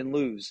 I can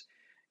lose,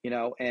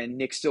 and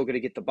Nick's still going to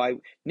get the bye.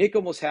 Nick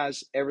almost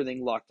has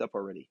everything locked up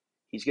already.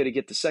 He's going to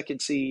get the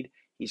second seed.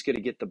 He's going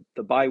to get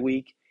the bye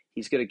week.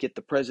 He's going to get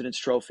the President's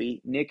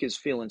Trophy. Nick is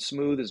feeling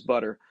smooth as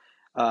butter.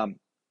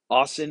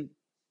 Austin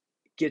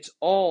gets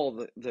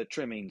all the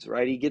trimmings,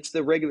 right? He gets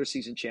the regular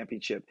season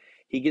championship.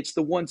 He gets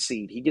the 1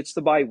 seed. He gets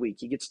the bye week.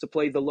 He gets to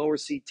play the lower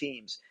seed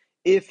teams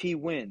if he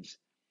wins.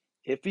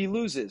 If he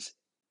loses,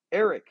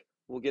 Eric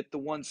will get the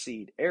 1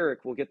 seed.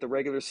 Eric will get the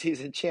regular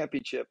season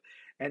championship.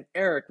 And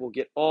Eric will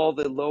get all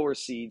the lower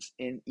seeds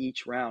in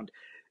each round.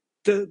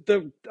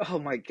 Oh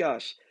my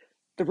gosh.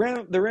 The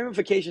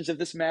ramifications of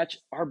this match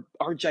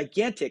are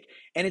gigantic,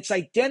 and it's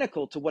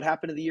identical to what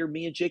happened in the year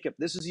me and Jacob.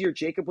 This is the year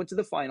Jacob went to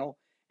the final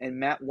and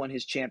Matt won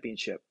his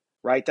championship,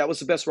 right? That was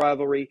the best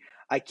rivalry.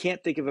 I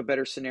can't think of a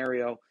better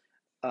scenario,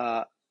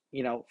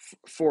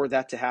 for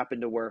that to happen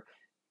to where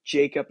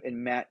Jacob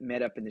and Matt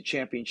met up in the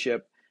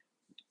championship.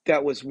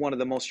 That was one of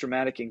the most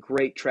dramatic and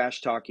great trash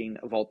talking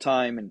of all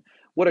time, and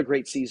what a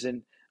great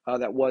season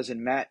that was.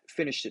 And Matt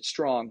finished it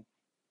strong.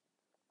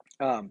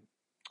 That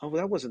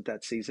wasn't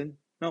that season.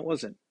 No, it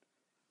wasn't.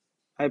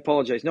 I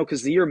apologize. No,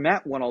 because the year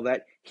Matt won all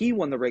that, he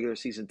won the regular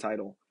season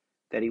title.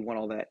 That he won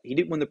all that. He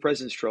didn't win the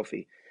President's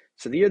Trophy.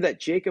 So the year that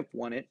Jacob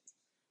won it,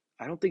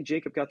 I don't think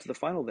Jacob got to the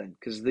final then,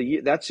 because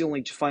that's the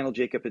only final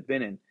Jacob had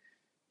been in.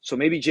 So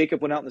maybe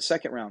Jacob went out in the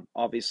second round.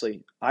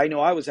 Obviously, I know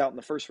I was out in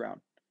the first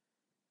round.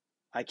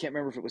 I can't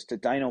remember if it was to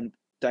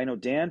Dino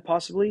Dan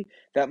possibly.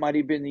 That might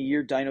have been the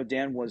year Dino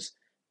Dan was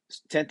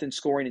 10th in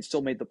scoring and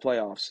still made the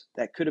playoffs.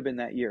 That could have been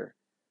that year.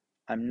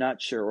 I'm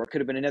not sure. Or it could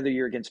have been another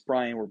year against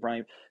Brian where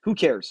Brian, who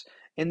cares?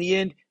 In the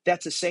end,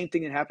 that's the same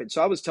thing that happened.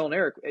 So I was telling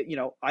Eric,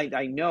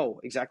 I know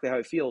exactly how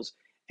it feels.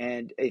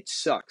 And it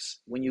sucks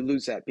when you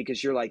lose that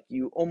because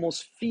you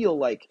almost feel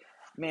like,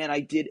 man,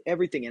 I did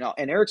everything.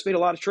 And Eric's made a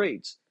lot of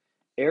trades.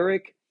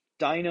 Eric,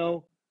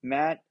 Dino,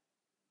 Matt,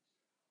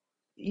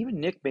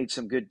 even Nick made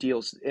some good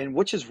deals, and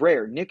which is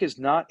rare. Nick is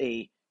not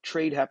a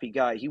trade happy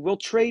guy. He will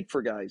trade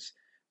for guys,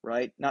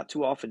 right? Not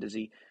too often does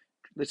he.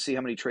 Let's see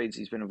how many trades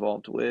he's been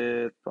involved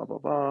with. Blah blah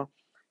blah.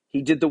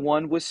 He did the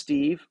one with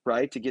Steve,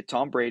 right, to get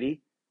Tom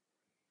Brady,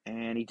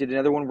 and he did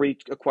another one where he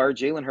acquired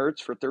Jalen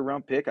Hurts for a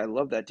 3rd-round pick. I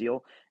love that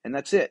deal, and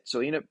that's it. So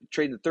he ended up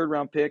trading the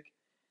 3rd-round pick.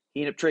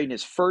 He ended up trading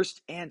his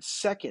 1st and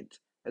 2nd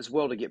as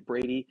well to get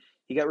Brady.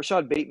 He got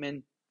Rashad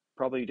Bateman,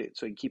 probably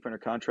so he can keep under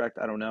contract.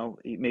 I don't know.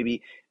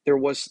 Maybe there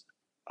was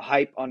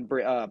hype on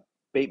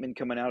Bateman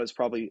coming out as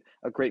probably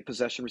a great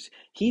possession.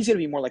 He's going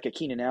to be more like a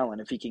Keenan Allen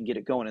if he can get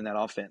it going in that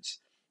offense.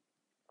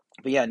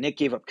 But yeah, Nick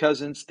gave up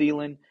Cousins,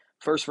 Thielen,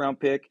 1st-round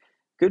pick.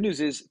 Good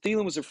news is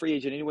Thielen was a free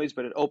agent anyways,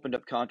 but it opened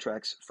up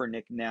contracts for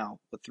Nick now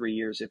with 3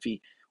 years if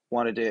he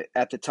wanted to,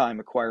 at the time,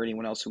 acquire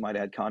anyone else who might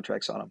add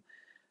contracts on him.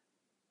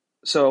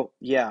 So,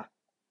 yeah,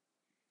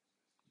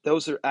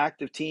 those are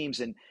active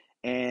teams.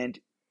 And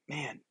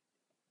man,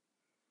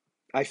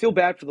 I feel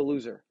bad for the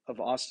loser of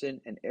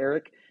Austin and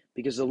Eric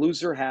because the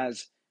loser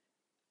has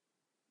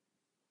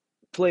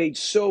played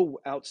so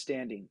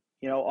outstanding.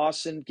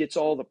 Austin gets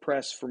all the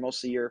press for most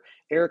of the year.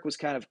 Eric was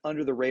kind of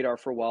under the radar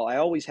for a while. I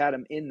always had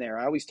him in there.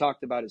 I always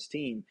talked about his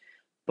team,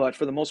 but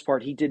for the most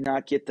part, he did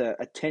not get the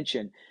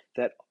attention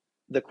that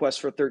the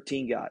Quest for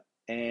 13 got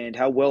and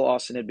how well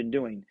Austin had been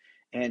doing.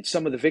 And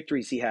some of the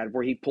victories he had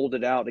where he pulled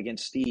it out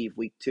against Steve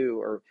week 2,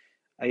 or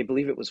I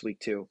believe it was week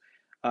 2.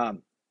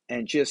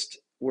 and just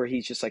where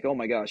he's just like, oh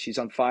my gosh, he's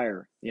on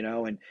fire, you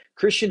know. And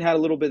Christian had a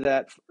little bit of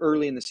that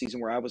early in the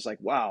season where I was like,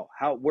 wow,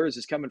 where is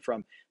this coming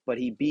from? But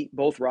he beat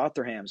both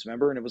Rotherhams,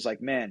 remember? And it was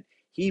like, man,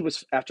 he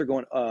was after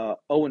going 0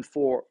 and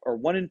 4 or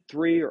 1 and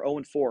 3 or 0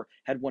 and 4,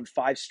 had won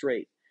 5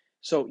 straight.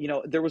 So, you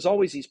know, there was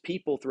always these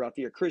people throughout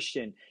the year.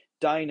 Christian,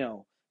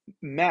 Dino,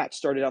 Matt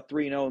started out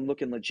 3 and 0 and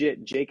looking legit.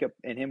 And Jacob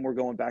and him were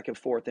going back and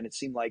forth, and it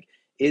seemed like,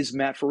 is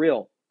Matt for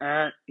real?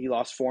 He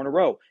lost 4 in a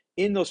row.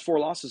 In those 4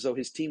 losses, though,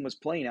 his team was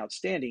playing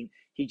outstanding.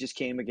 He just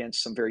came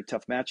against some very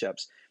tough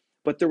matchups.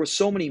 But there were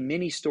so many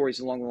mini stories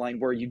along the line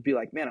where you'd be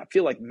like, man, I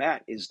feel like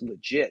Matt is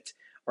legit,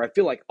 or I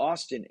feel like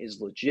Austin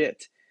is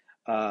legit.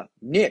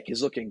 Nick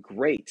is looking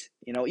great.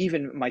 You know,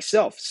 even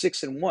myself,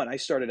 6 and 1. I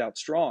started out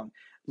strong.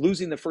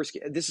 Losing the first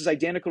game. This is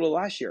identical to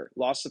last year.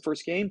 Lost the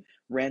first game,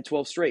 ran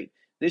 12 straight.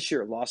 This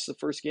year, lost the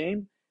first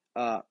game,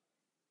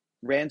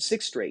 ran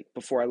 6 straight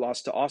before I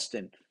lost to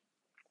Austin,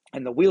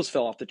 and the wheels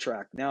fell off the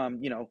track. Now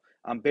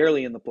I'm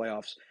barely in the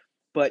playoffs,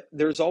 but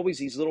there's always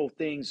these little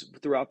things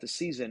throughout the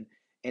season,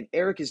 and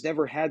Eric has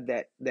never had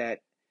that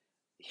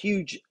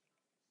huge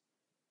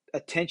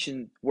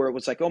attention where it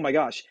was like, oh my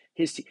gosh,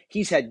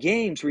 he's had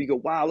games where you go,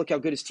 wow, look how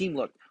good his team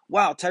looked.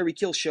 Wow, Tyreek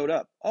Hill showed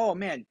up. Oh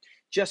man,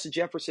 Justin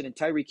Jefferson and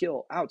Tyreek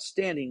Hill,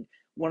 outstanding,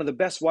 one of the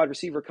best wide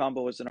receiver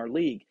combos in our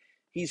league.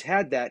 He's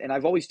had that, and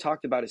I've always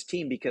talked about his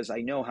team because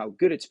I know how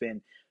good it's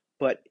been,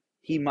 but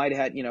he might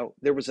have had,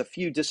 there was a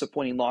few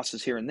disappointing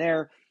losses here and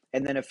there,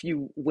 and then a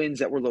few wins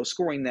that were low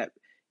scoring that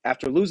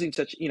after losing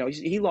such,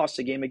 he lost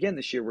a game again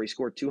this year where he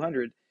scored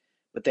 200,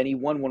 but then he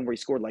won one where he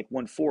scored like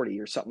 140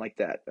 or something like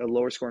that, a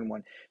lower scoring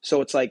one.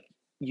 So it's like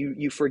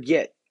you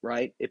forget,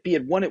 right? If he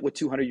had won it with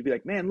 200, you'd be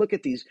like, man, look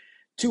at these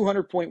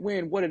 200-point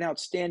win. What an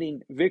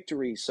outstanding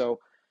victory. So,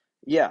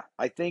 yeah,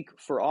 I think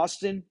for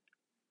Austin,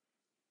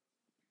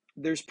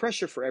 there's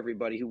pressure for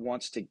everybody who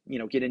wants to,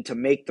 get into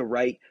make the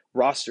right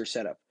roster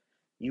setup.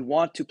 You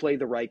want to play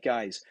the right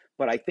guys.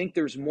 But I think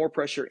there's more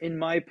pressure, in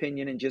my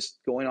opinion, and just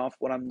going off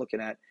what I'm looking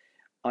at,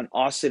 on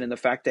Austin and the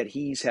fact that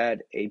he's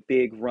had a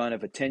big run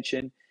of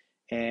attention.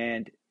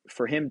 And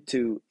for him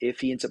to,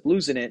 if he ends up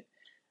losing it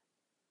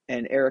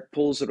and Eric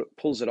pulls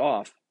it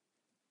off,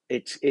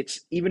 it's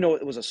even though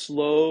it was a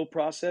slow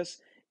process,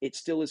 it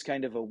still is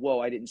kind of a whoa,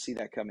 I didn't see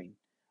that coming.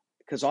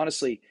 Because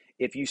honestly,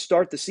 if you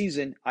start the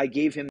season, I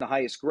gave him the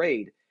highest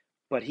grade,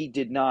 but he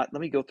did not.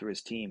 Let me go through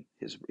his team,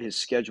 his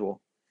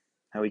schedule,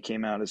 how he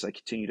came out as I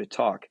continue to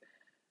talk.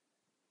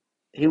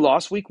 He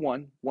lost week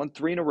 1, won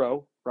 3 in a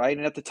row, right?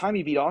 And at the time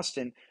he beat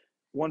Austin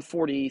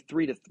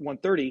 143 to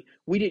 130,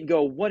 we didn't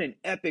go, what an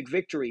epic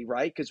victory,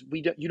 right? Because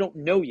you don't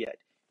know yet.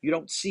 You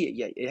don't see it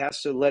yet. It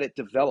has to let it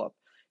develop.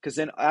 Because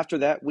then after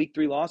that week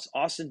 3 loss,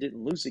 Austin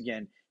didn't lose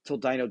again till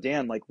Dino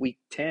Dan, like week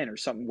 10 or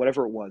something,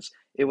 whatever it was.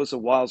 It was a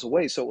whiles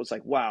away. So it was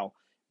like, wow,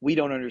 we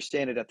don't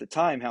understand it at the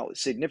time how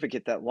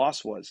significant that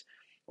loss was,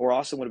 or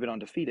Austin would have been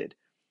undefeated.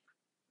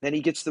 Then he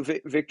gets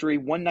the victory,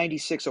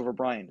 196 over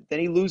Brian. Then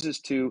he loses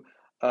to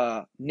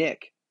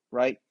Nick,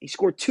 right? He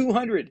scored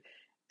 200,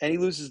 and he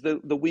loses the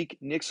week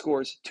Nick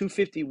scores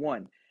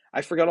 251.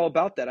 I forgot all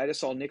about that. I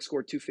just saw Nick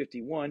score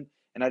 251,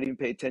 and I didn't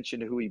pay attention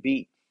to who he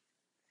beat.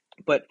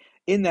 But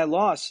in that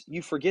loss,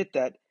 you forget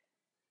that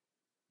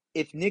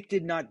if Nick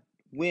did not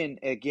win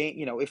a game,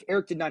 if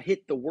Eric did not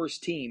hit the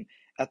worst team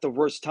at the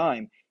worst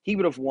time, he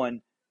would have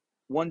won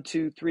 1,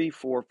 2, 3,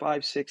 4,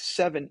 5, 6,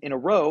 7 in a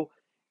row.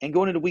 And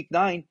going into week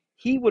 9,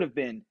 he would have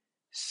been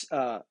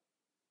 7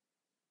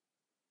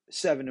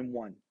 and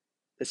 1,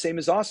 the same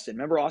as Austin.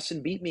 Remember,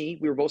 Austin beat me.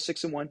 We were both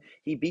 6 and 1.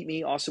 He beat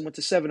me. Austin went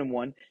to 7 and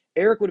 1.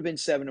 Eric would have been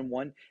 7 and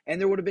 1, and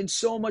there would have been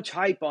so much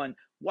hype on.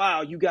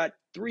 Wow, you got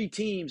 3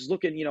 teams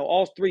looking.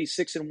 All 3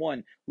 6 and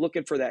 1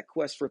 looking for that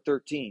quest for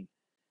 13.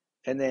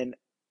 And then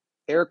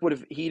Eric would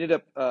have. He ended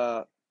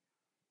up.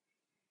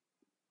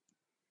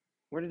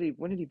 When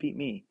did he beat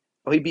me?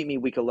 Oh, he beat me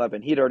week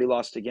 11. He had already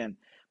lost again,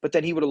 but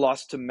then he would have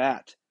lost to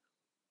Matt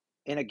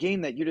in a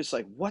game that you're just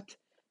like, what?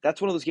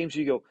 That's one of those games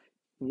where you go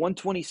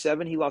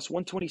 127. He lost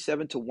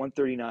 127 to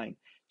 139.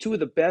 2 of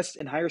the best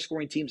and higher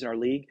scoring teams in our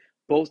league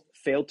both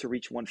failed to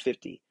reach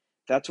 150.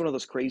 That's one of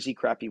those crazy,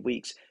 crappy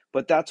weeks.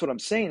 But that's what I'm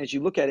saying. As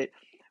you look at it,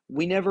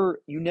 you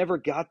never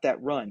got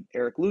that run.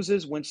 Eric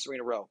loses, wins 3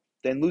 in a row,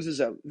 then loses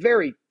a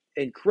very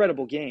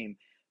incredible game,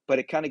 but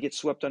it kind of gets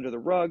swept under the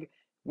rug.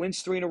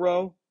 Wins 3 in a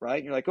row, right?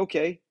 And you're like,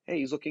 okay, hey,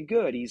 he's looking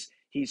good. He's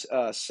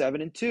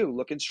 7 and 2,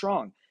 looking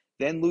strong.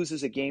 Then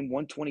loses a game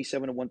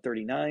 127 to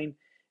 139,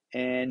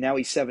 and now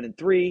he's 7 and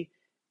 3.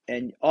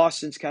 And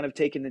Austin's kind of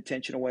taking the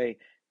attention away.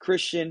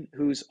 Christian,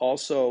 who's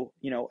also,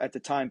 at the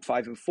time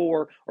 5 and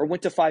 4, or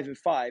went to 5 and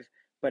 5,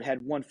 but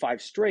had won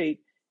 5 straight,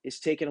 is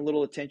taking a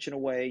little attention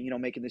away,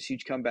 making this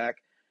huge comeback.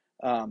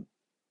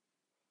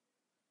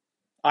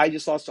 I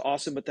just lost to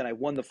Austin, but then I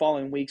won the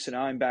following week, so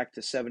now I'm back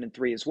to 7 and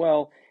 3 as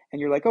well. And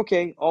you're like,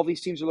 okay, all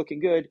these teams are looking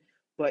good,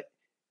 but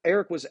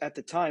Eric was at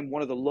the time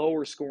one of the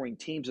lower scoring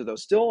teams of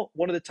those. Still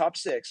one of the top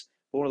 6,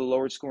 but one of the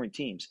lower scoring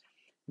teams.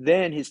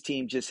 Then his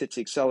team just hits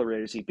the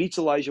accelerators. He beats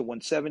Elijah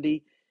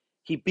 170.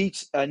 He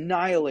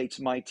annihilates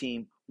my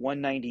team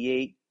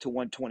 198 to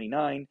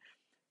 129.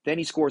 Then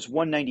he scores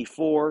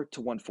 194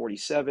 to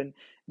 147.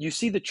 You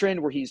see the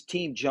trend where his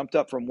team jumped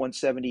up from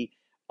 170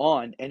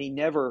 on, and he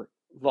never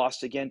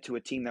lost again to a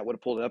team that would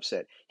have pulled an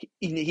upset.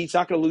 He's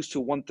not going to lose to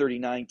a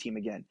 139 team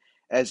again,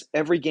 as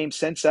every game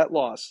since that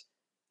loss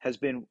has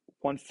been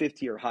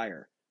 150 or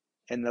higher.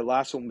 And the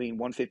last one being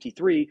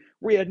 153,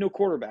 where he had no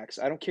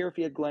quarterbacks. I don't care if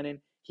he had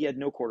Glennon, he had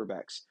no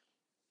quarterbacks.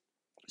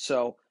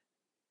 So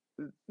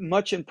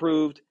much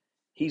improved.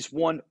 He's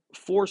won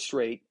 4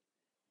 straight.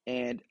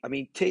 And I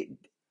mean, take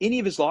any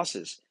of his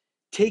losses,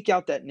 take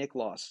out that Nick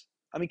loss.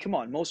 I mean, come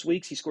on. Most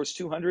weeks he scores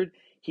 200,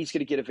 he's going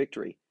to get a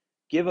victory.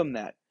 Give him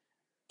that.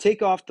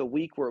 Take off the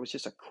week where it was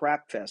just a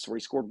crap fest where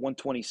he scored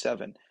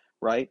 127,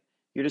 right?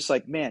 You're just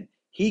like, man,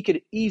 he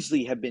could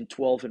easily have been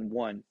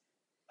 12-1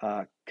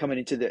 coming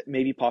into the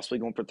maybe possibly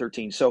going for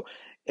 13. So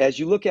as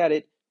you look at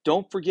it,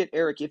 don't forget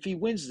Eric if he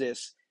wins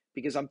this,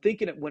 because I'm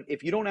thinking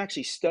if you don't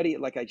actually study it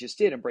like I just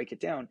did and break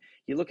it down,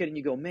 you look at it and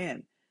you go,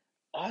 man,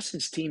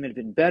 Austin's team had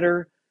been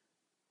better.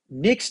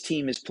 Nick's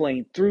team is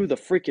playing through the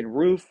freaking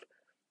roof,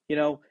 you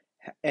know,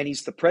 and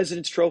he's the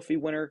President's Trophy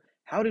winner.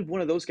 How did one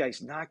of those guys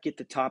not get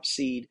the top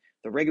seed,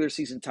 the regular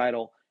season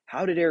title?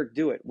 How did Eric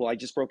do it? Well, I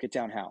just broke it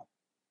down how.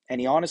 And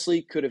he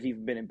honestly could have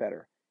even been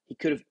better. He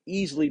could have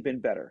easily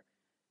been better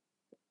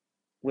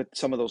with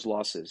some of those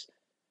losses.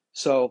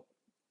 So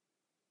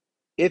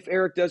if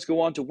Eric does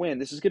go on to win,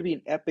 this is going to be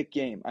an epic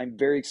game. I'm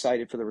very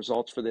excited for the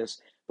results for this.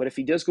 But if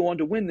he does go on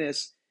to win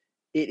this,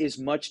 it is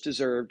much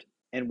deserved.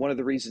 And one of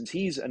the reasons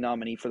he's a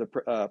nominee for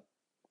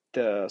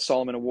the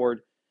Solomon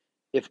Award.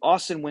 If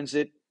Austin wins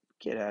it,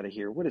 get out of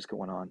here. What is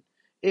going on?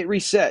 It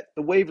reset.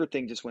 The waiver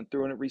thing just went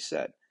through and it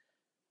reset.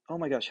 Oh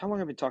my gosh, how long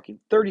have I been talking?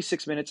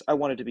 36 minutes. I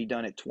wanted to be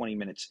done at 20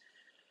 minutes.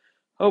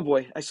 Oh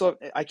boy, I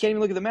can't even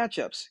look at the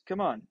matchups. Come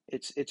on.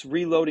 It's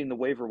reloading the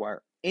waiver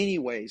wire.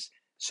 Anyways,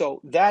 so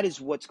that is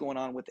what's going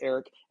on with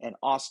Eric and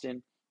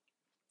Austin.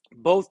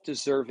 Both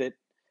deserve it,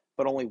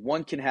 but only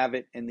one can have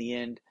it in the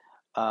end.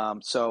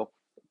 So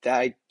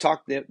I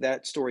talked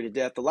that story to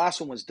death. The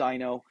last one was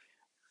Dino.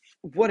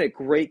 What a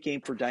great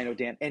game for Dino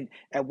Dan. And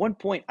at one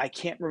point, I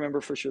can't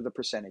remember for sure the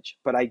percentage,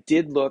 but I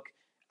did look.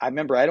 I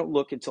remember I don't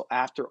look until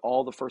after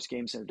all the first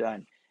games are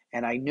done.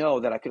 And I know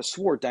that I could have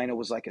swore Dino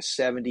was like a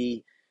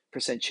 70%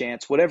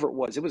 chance, whatever it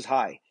was. It was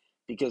high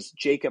because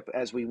Jacob,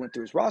 as we went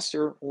through his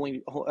roster,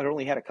 only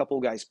had a couple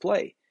of guys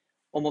play.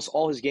 Almost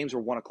all his games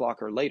were 1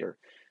 o'clock or later.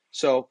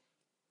 So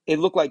it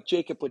looked like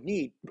Jacob would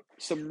need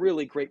some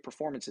really great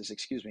performances,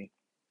 excuse me.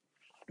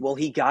 Well,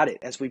 he got it.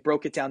 As we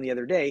broke it down the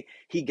other day,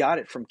 he got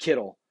it from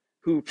Kittle,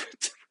 who,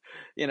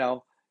 you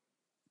know,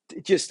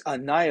 just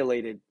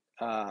annihilated.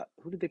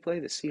 Who did they play?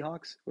 The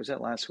Seahawks? Or was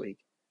that last week?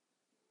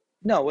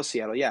 No, it was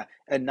Seattle. Yeah,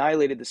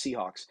 annihilated the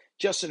Seahawks.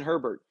 Justin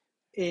Herbert,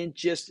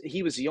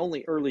 he was the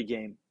only early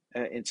game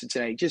in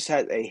Cincinnati. Just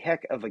had a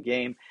heck of a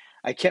game.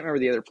 I can't remember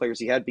the other players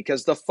he had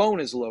because the phone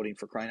is loading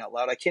for crying out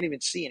loud. I can't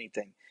even see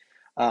anything.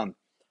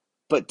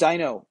 But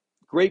Dino,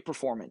 great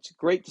performance,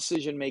 great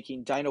decision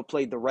making. Dino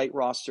played the right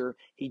roster.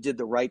 He did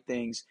the right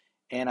things,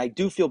 and I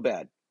do feel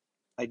bad.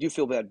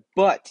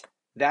 But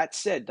that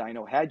said,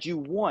 Dino, had you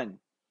won,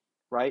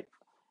 right?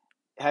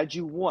 Had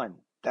you won,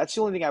 that's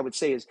the only thing I would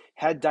say is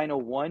had Dino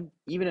won,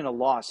 even in a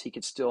loss, he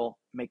could still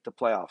make the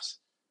playoffs.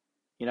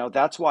 You know,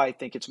 that's why I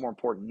think it's more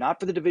important, not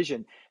for the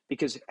division,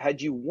 because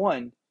had you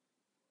won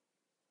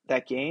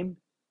that game,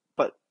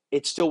 but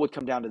it still would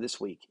come down to this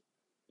week.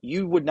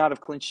 You would not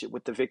have clinched it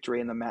with the victory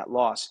and the Matt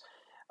loss.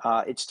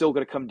 It's still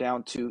going to come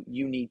down to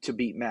you need to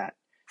beat Matt.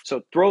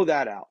 So throw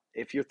that out.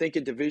 If you're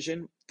thinking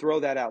division,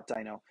 throw that out,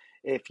 Dino.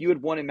 If you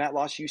had won and Matt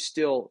lost, you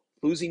still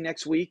losing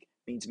next week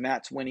means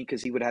Matt's winning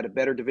because he would have had a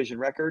better division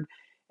record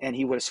and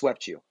he would have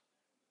swept you,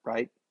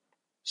 right?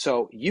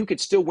 So you could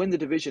still win the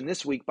division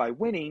this week by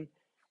winning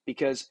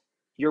because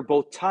you're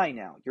both tie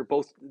now. You're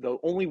both the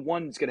only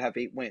one is going to have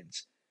 8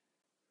 wins.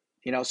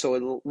 You know,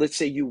 so let's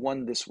say you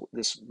won this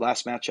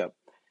last matchup.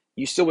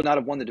 You still would not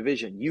have won the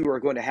division. You are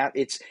going to have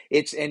it's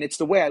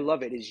the way I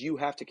love it is you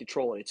have to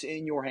control it. It's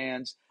in your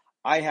hands.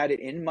 I had it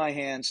in my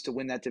hands to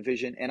win that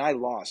division, and I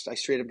lost. I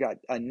straight up got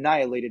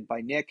annihilated by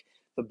Nick,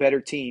 the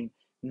better team,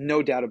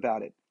 no doubt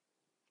about it.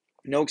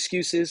 No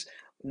excuses,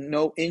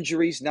 no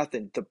injuries,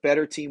 nothing. The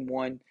better team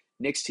won.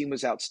 Nick's team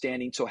was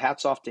outstanding, so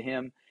hats off to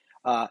him.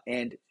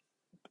 And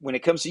when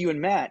it comes to you and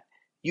Matt,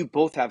 you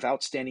both have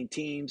outstanding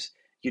teams.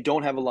 You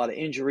don't have a lot of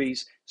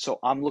injuries, so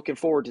I'm looking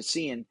forward to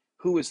seeing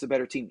who is the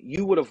better team.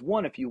 You would have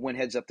won if you went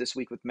heads up this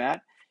week with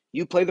Matt.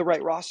 You play the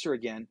right roster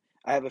again.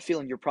 I have a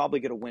feeling you're probably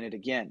going to win it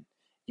again.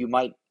 You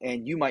might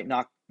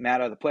knock Matt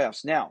out of the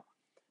playoffs. Now,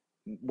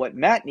 what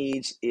Matt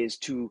needs is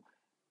to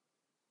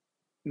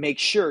make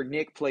sure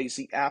Nick plays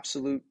the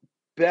absolute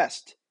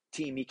best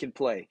team he can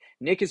play.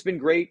 Nick has been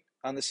great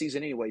on the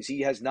season anyways.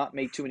 He has not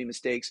made too many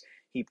mistakes.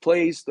 He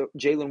plays the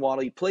Jalen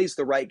Waddle. He plays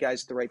the right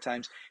guys at the right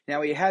times.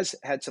 Now, he has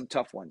had some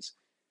tough ones.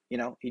 You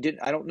know, he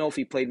didn't. I don't know if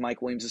he played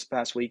Mike Williams this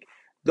past week.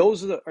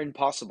 Those are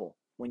impossible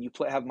when you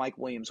have Mike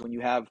Williams, when you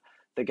have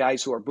the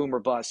guys who are boom or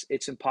bust.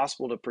 It's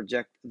impossible to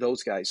project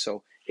those guys.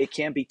 So it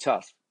can be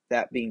tough.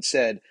 That being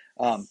said,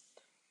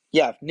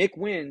 if Nick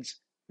wins,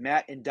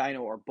 Matt and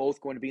Dino are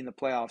both going to be in the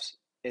playoffs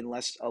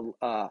unless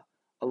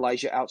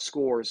Elijah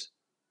outscores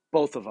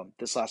both of them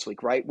this last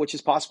week, right? Which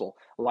is possible.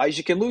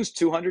 Elijah can lose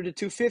 200 to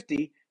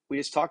 250. We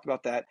just talked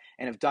about that.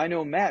 And if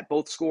Dino and Matt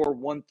both score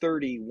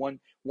 130,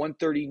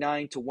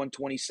 139 to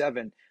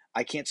 127,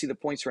 I can't see the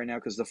points right now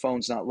because the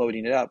phone's not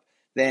loading it up,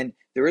 then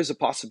there is a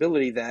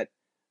possibility that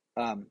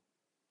I'm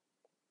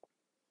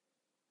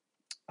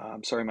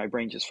sorry, my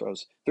brain just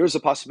froze. There's a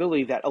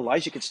possibility that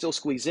Elijah could still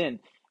squeeze in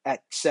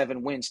at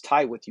 7 wins,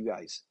 tie with you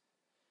guys.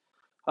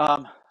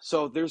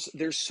 So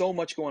there's so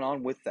much going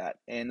on with that,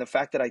 and the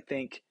fact that I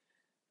think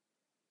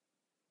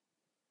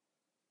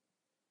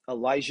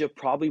Elijah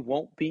probably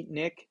won't beat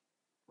Nick,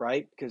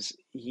 right? Because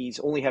he's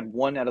only had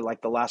one out of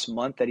like the last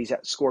month that he's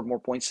scored more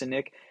points than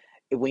Nick.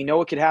 We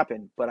know it could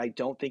happen, but I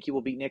don't think he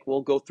will beat Nick.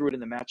 We'll go through it in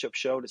the matchup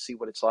show to see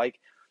what it's like.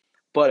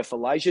 But if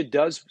Elijah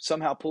does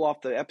somehow pull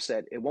off the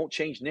upset, it won't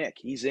change Nick.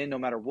 He's in no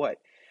matter what.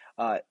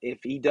 If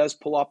he does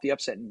pull off the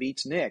upset and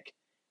beats Nick,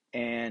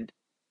 and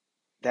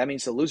that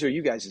means the loser of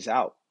you guys is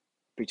out.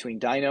 Between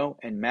Dino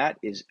and Matt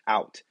is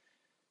out.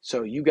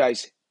 So you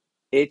guys,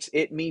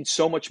 it means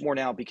so much more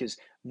now because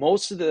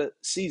most of the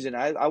season,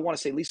 I want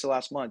to say at least the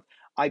last month,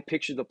 I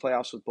pictured the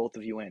playoffs with both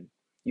of you in.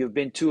 You've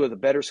been two of the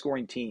better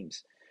scoring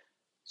teams.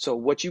 So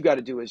what you got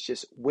to do is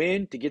just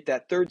win to get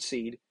that third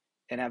seed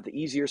and have the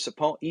easier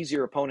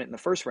opponent in the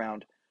first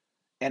round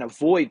and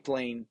avoid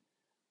playing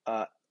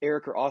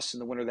Eric or Austin,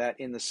 the winner of that,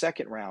 in the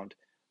second round.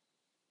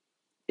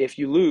 If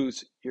you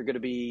lose, you're going to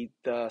be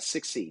the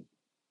sixth seed.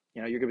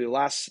 You're going to be the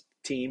last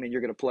team, and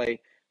you're going to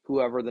play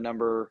whoever the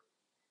number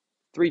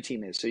 3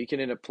 team is. So you can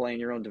end up playing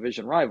your own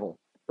division rival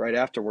right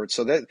afterwards.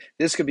 So that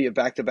this could be a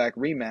back-to-back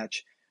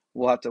rematch.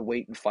 We'll have to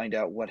wait and find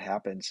out what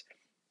happens.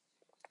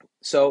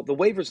 So the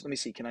waivers, let me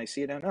see. Can I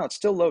see it now? No, it's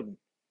still loading.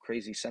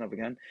 Crazy son of a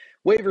gun.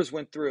 Waivers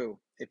went through.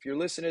 If you're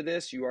listening to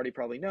this, you already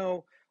probably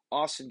know.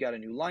 Austin got a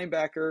new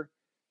linebacker.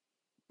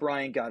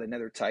 Brian got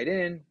another tight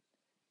end.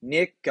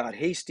 Nick got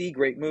Hasty.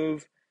 Great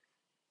move.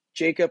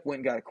 Jacob went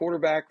and got a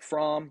quarterback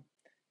from.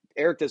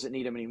 Eric doesn't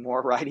need him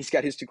anymore, right? He's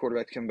got his 2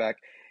 quarterbacks coming back.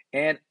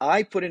 And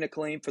I put in a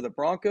claim for the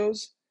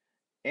Broncos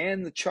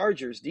and the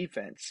Chargers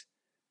defense,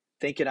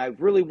 thinking I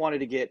really wanted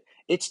to get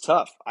 – it's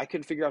tough. I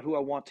couldn't figure out who I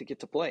want to get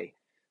to play.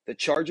 The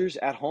Chargers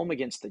at home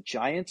against the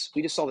Giants.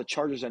 We just saw the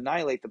Chargers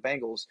annihilate the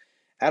Bengals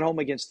at home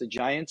against the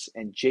Giants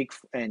and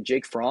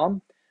Jake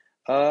Fromm.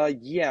 Or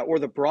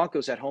the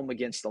Broncos at home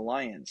against the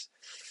Lions.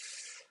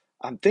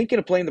 I'm thinking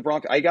of playing the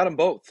Broncos. I got them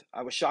both.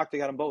 I was shocked I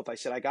got them both. I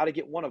said, I got to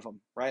get one of them,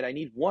 right? I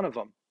need one of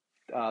them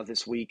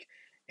this week.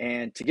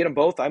 And to get them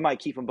both, I might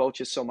keep them both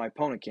just so my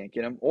opponent can't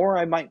get them. Or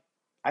I might,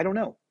 I don't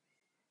know.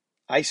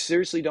 I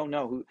seriously don't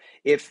know who.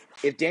 If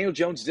Daniel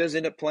Jones does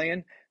end up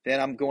playing, then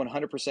I'm going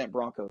 100%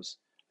 Broncos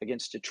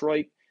against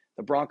Detroit.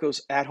 The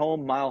Broncos at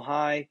home, Mile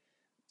High.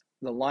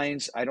 The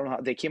Lions, I don't know.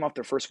 They came off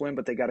their first win,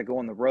 but they got to go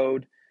on the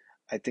road.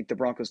 I think the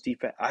Broncos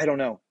defense, I don't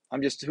know.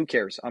 Who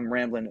cares? I'm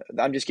rambling.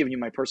 I'm just giving you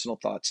my personal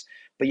thoughts.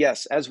 But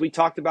yes, as we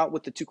talked about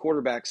with the 2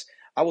 quarterbacks,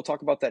 I will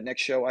talk about that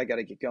next show. I got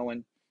to get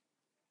going.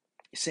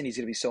 Cindy's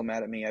going to be so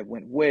mad at me. I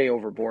went way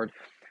overboard.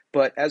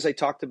 But as I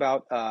talked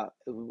about,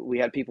 we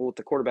had people with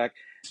the quarterback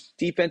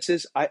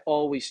defenses. I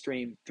always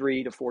stream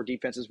 3 to 4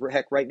 defenses.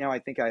 Heck, right now I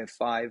think I have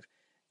 5.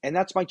 And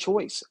that's my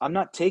choice. I'm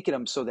not taking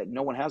them so that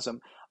no one has them.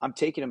 I'm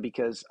taking them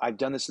because I've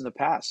done this in the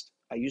past.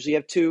 I usually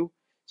have 2.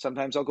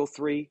 Sometimes I'll go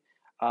 3.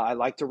 I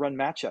like to run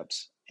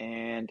matchups.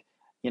 And,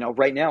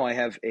 right now I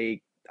have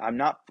I'm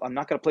not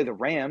going to play the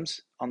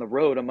Rams on the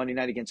road on Monday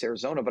night against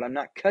Arizona, but I'm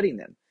not cutting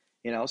them,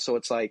 so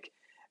it's like,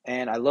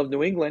 and I love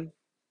New England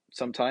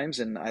sometimes,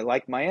 and I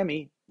like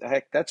Miami.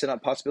 Heck, that's a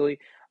possibility.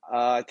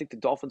 I think the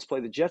Dolphins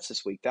play the Jets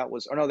this week.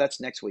 That's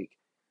next week.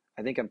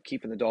 I think I'm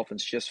keeping the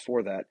Dolphins just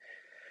for that.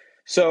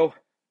 So,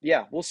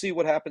 yeah, we'll see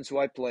what happens, who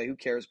I play. Who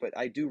cares? But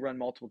I do run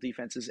multiple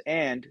defenses.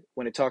 And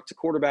when it talks to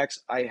quarterbacks,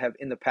 I have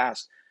in the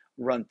past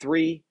run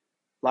 3.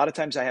 A lot of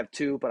times I have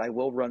 2, but I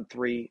will run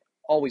 3,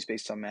 always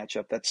based on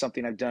matchup. That's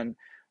something I've done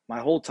my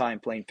whole time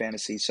playing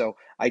fantasy. So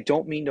I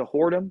don't mean to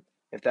hoard them,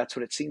 if that's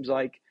what it seems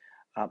like.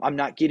 I'm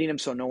not getting them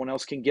so no one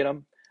else can get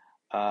them.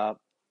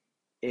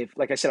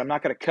 Like I said, I'm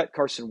not going to cut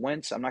Carson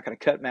Wentz. I'm not going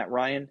to cut Matt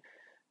Ryan.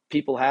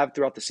 People have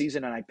throughout the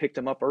season, and I picked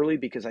them up early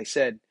because I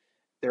said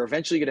they're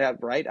eventually going to have,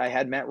 right? I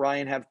had Matt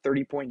Ryan have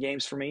 30-point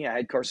games for me. I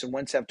had Carson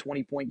Wentz have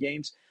 20-point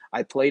games.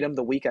 I played them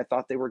the week I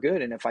thought they were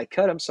good, and if I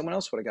cut them, someone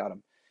else would have got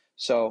them.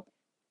 So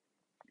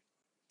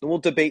we'll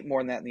debate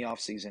more on that in the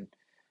offseason.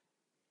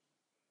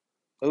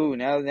 Ooh,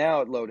 now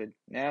it loaded.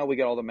 Now we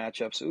got all the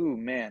matchups. Ooh,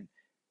 man.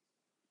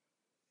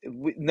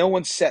 No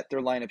one's set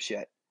their lineups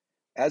yet.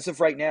 As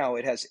of right now,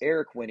 it has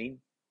Eric winning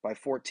by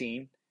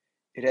 14.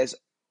 It has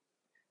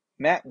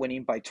Matt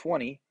winning by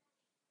 20.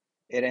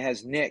 And it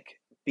has Nick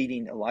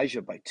beating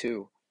Elijah by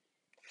 2.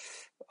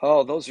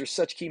 Oh, those are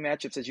such key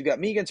matchups. As you got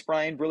me against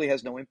Brian, really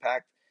has no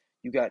impact.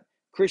 You got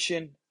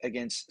Christian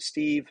against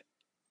Steve.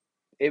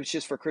 It was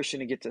just for Christian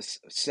to get to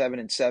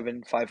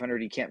 7-7,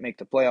 500. He can't make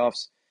the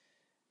playoffs.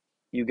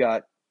 You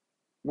got,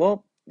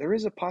 there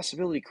is a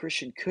possibility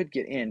Christian could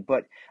get in,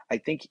 but I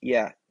think, he's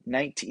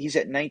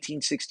at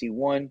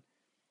 1961.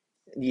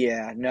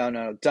 Yeah, no,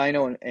 no.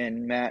 Dino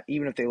and Matt,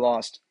 even if they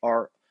lost,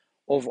 are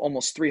over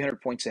almost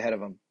 300 points ahead of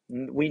them.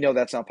 We know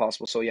that's not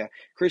possible. So yeah,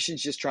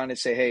 Christian's just trying to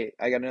say, hey,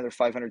 I got another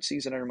 500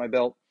 season under my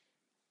belt.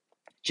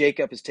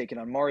 Jacob is taking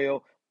on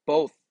Mario,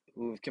 both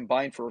who have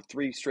combined for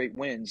 3 straight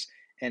wins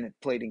and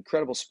played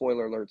incredible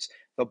spoiler alerts.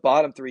 The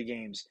bottom 3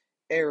 games,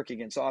 Eric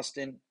against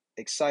Austin,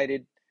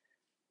 excited.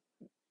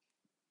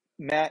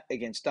 Matt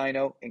against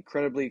Dino,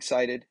 incredibly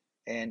excited.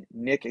 And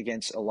Nick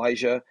against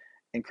Elijah,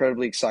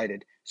 incredibly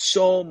excited.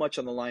 So much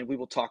on the line. We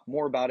will talk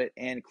more about it,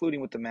 and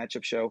including with the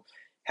matchup show.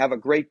 Have a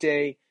great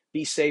day.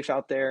 Be safe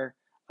out there.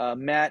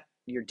 Matt,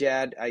 your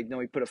dad, I know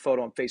he put a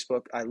photo on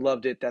Facebook. I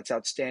loved it. That's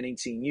outstanding.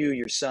 Seeing you,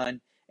 your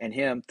son, and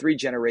him, 3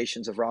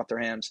 generations of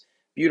Rotherhams.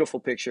 Beautiful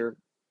picture.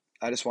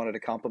 I just wanted to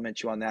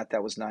compliment you on that.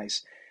 That was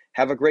nice.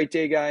 Have a great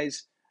day,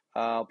 guys.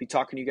 I'll be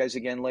talking to you guys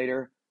again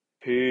later.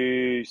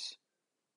 Peace.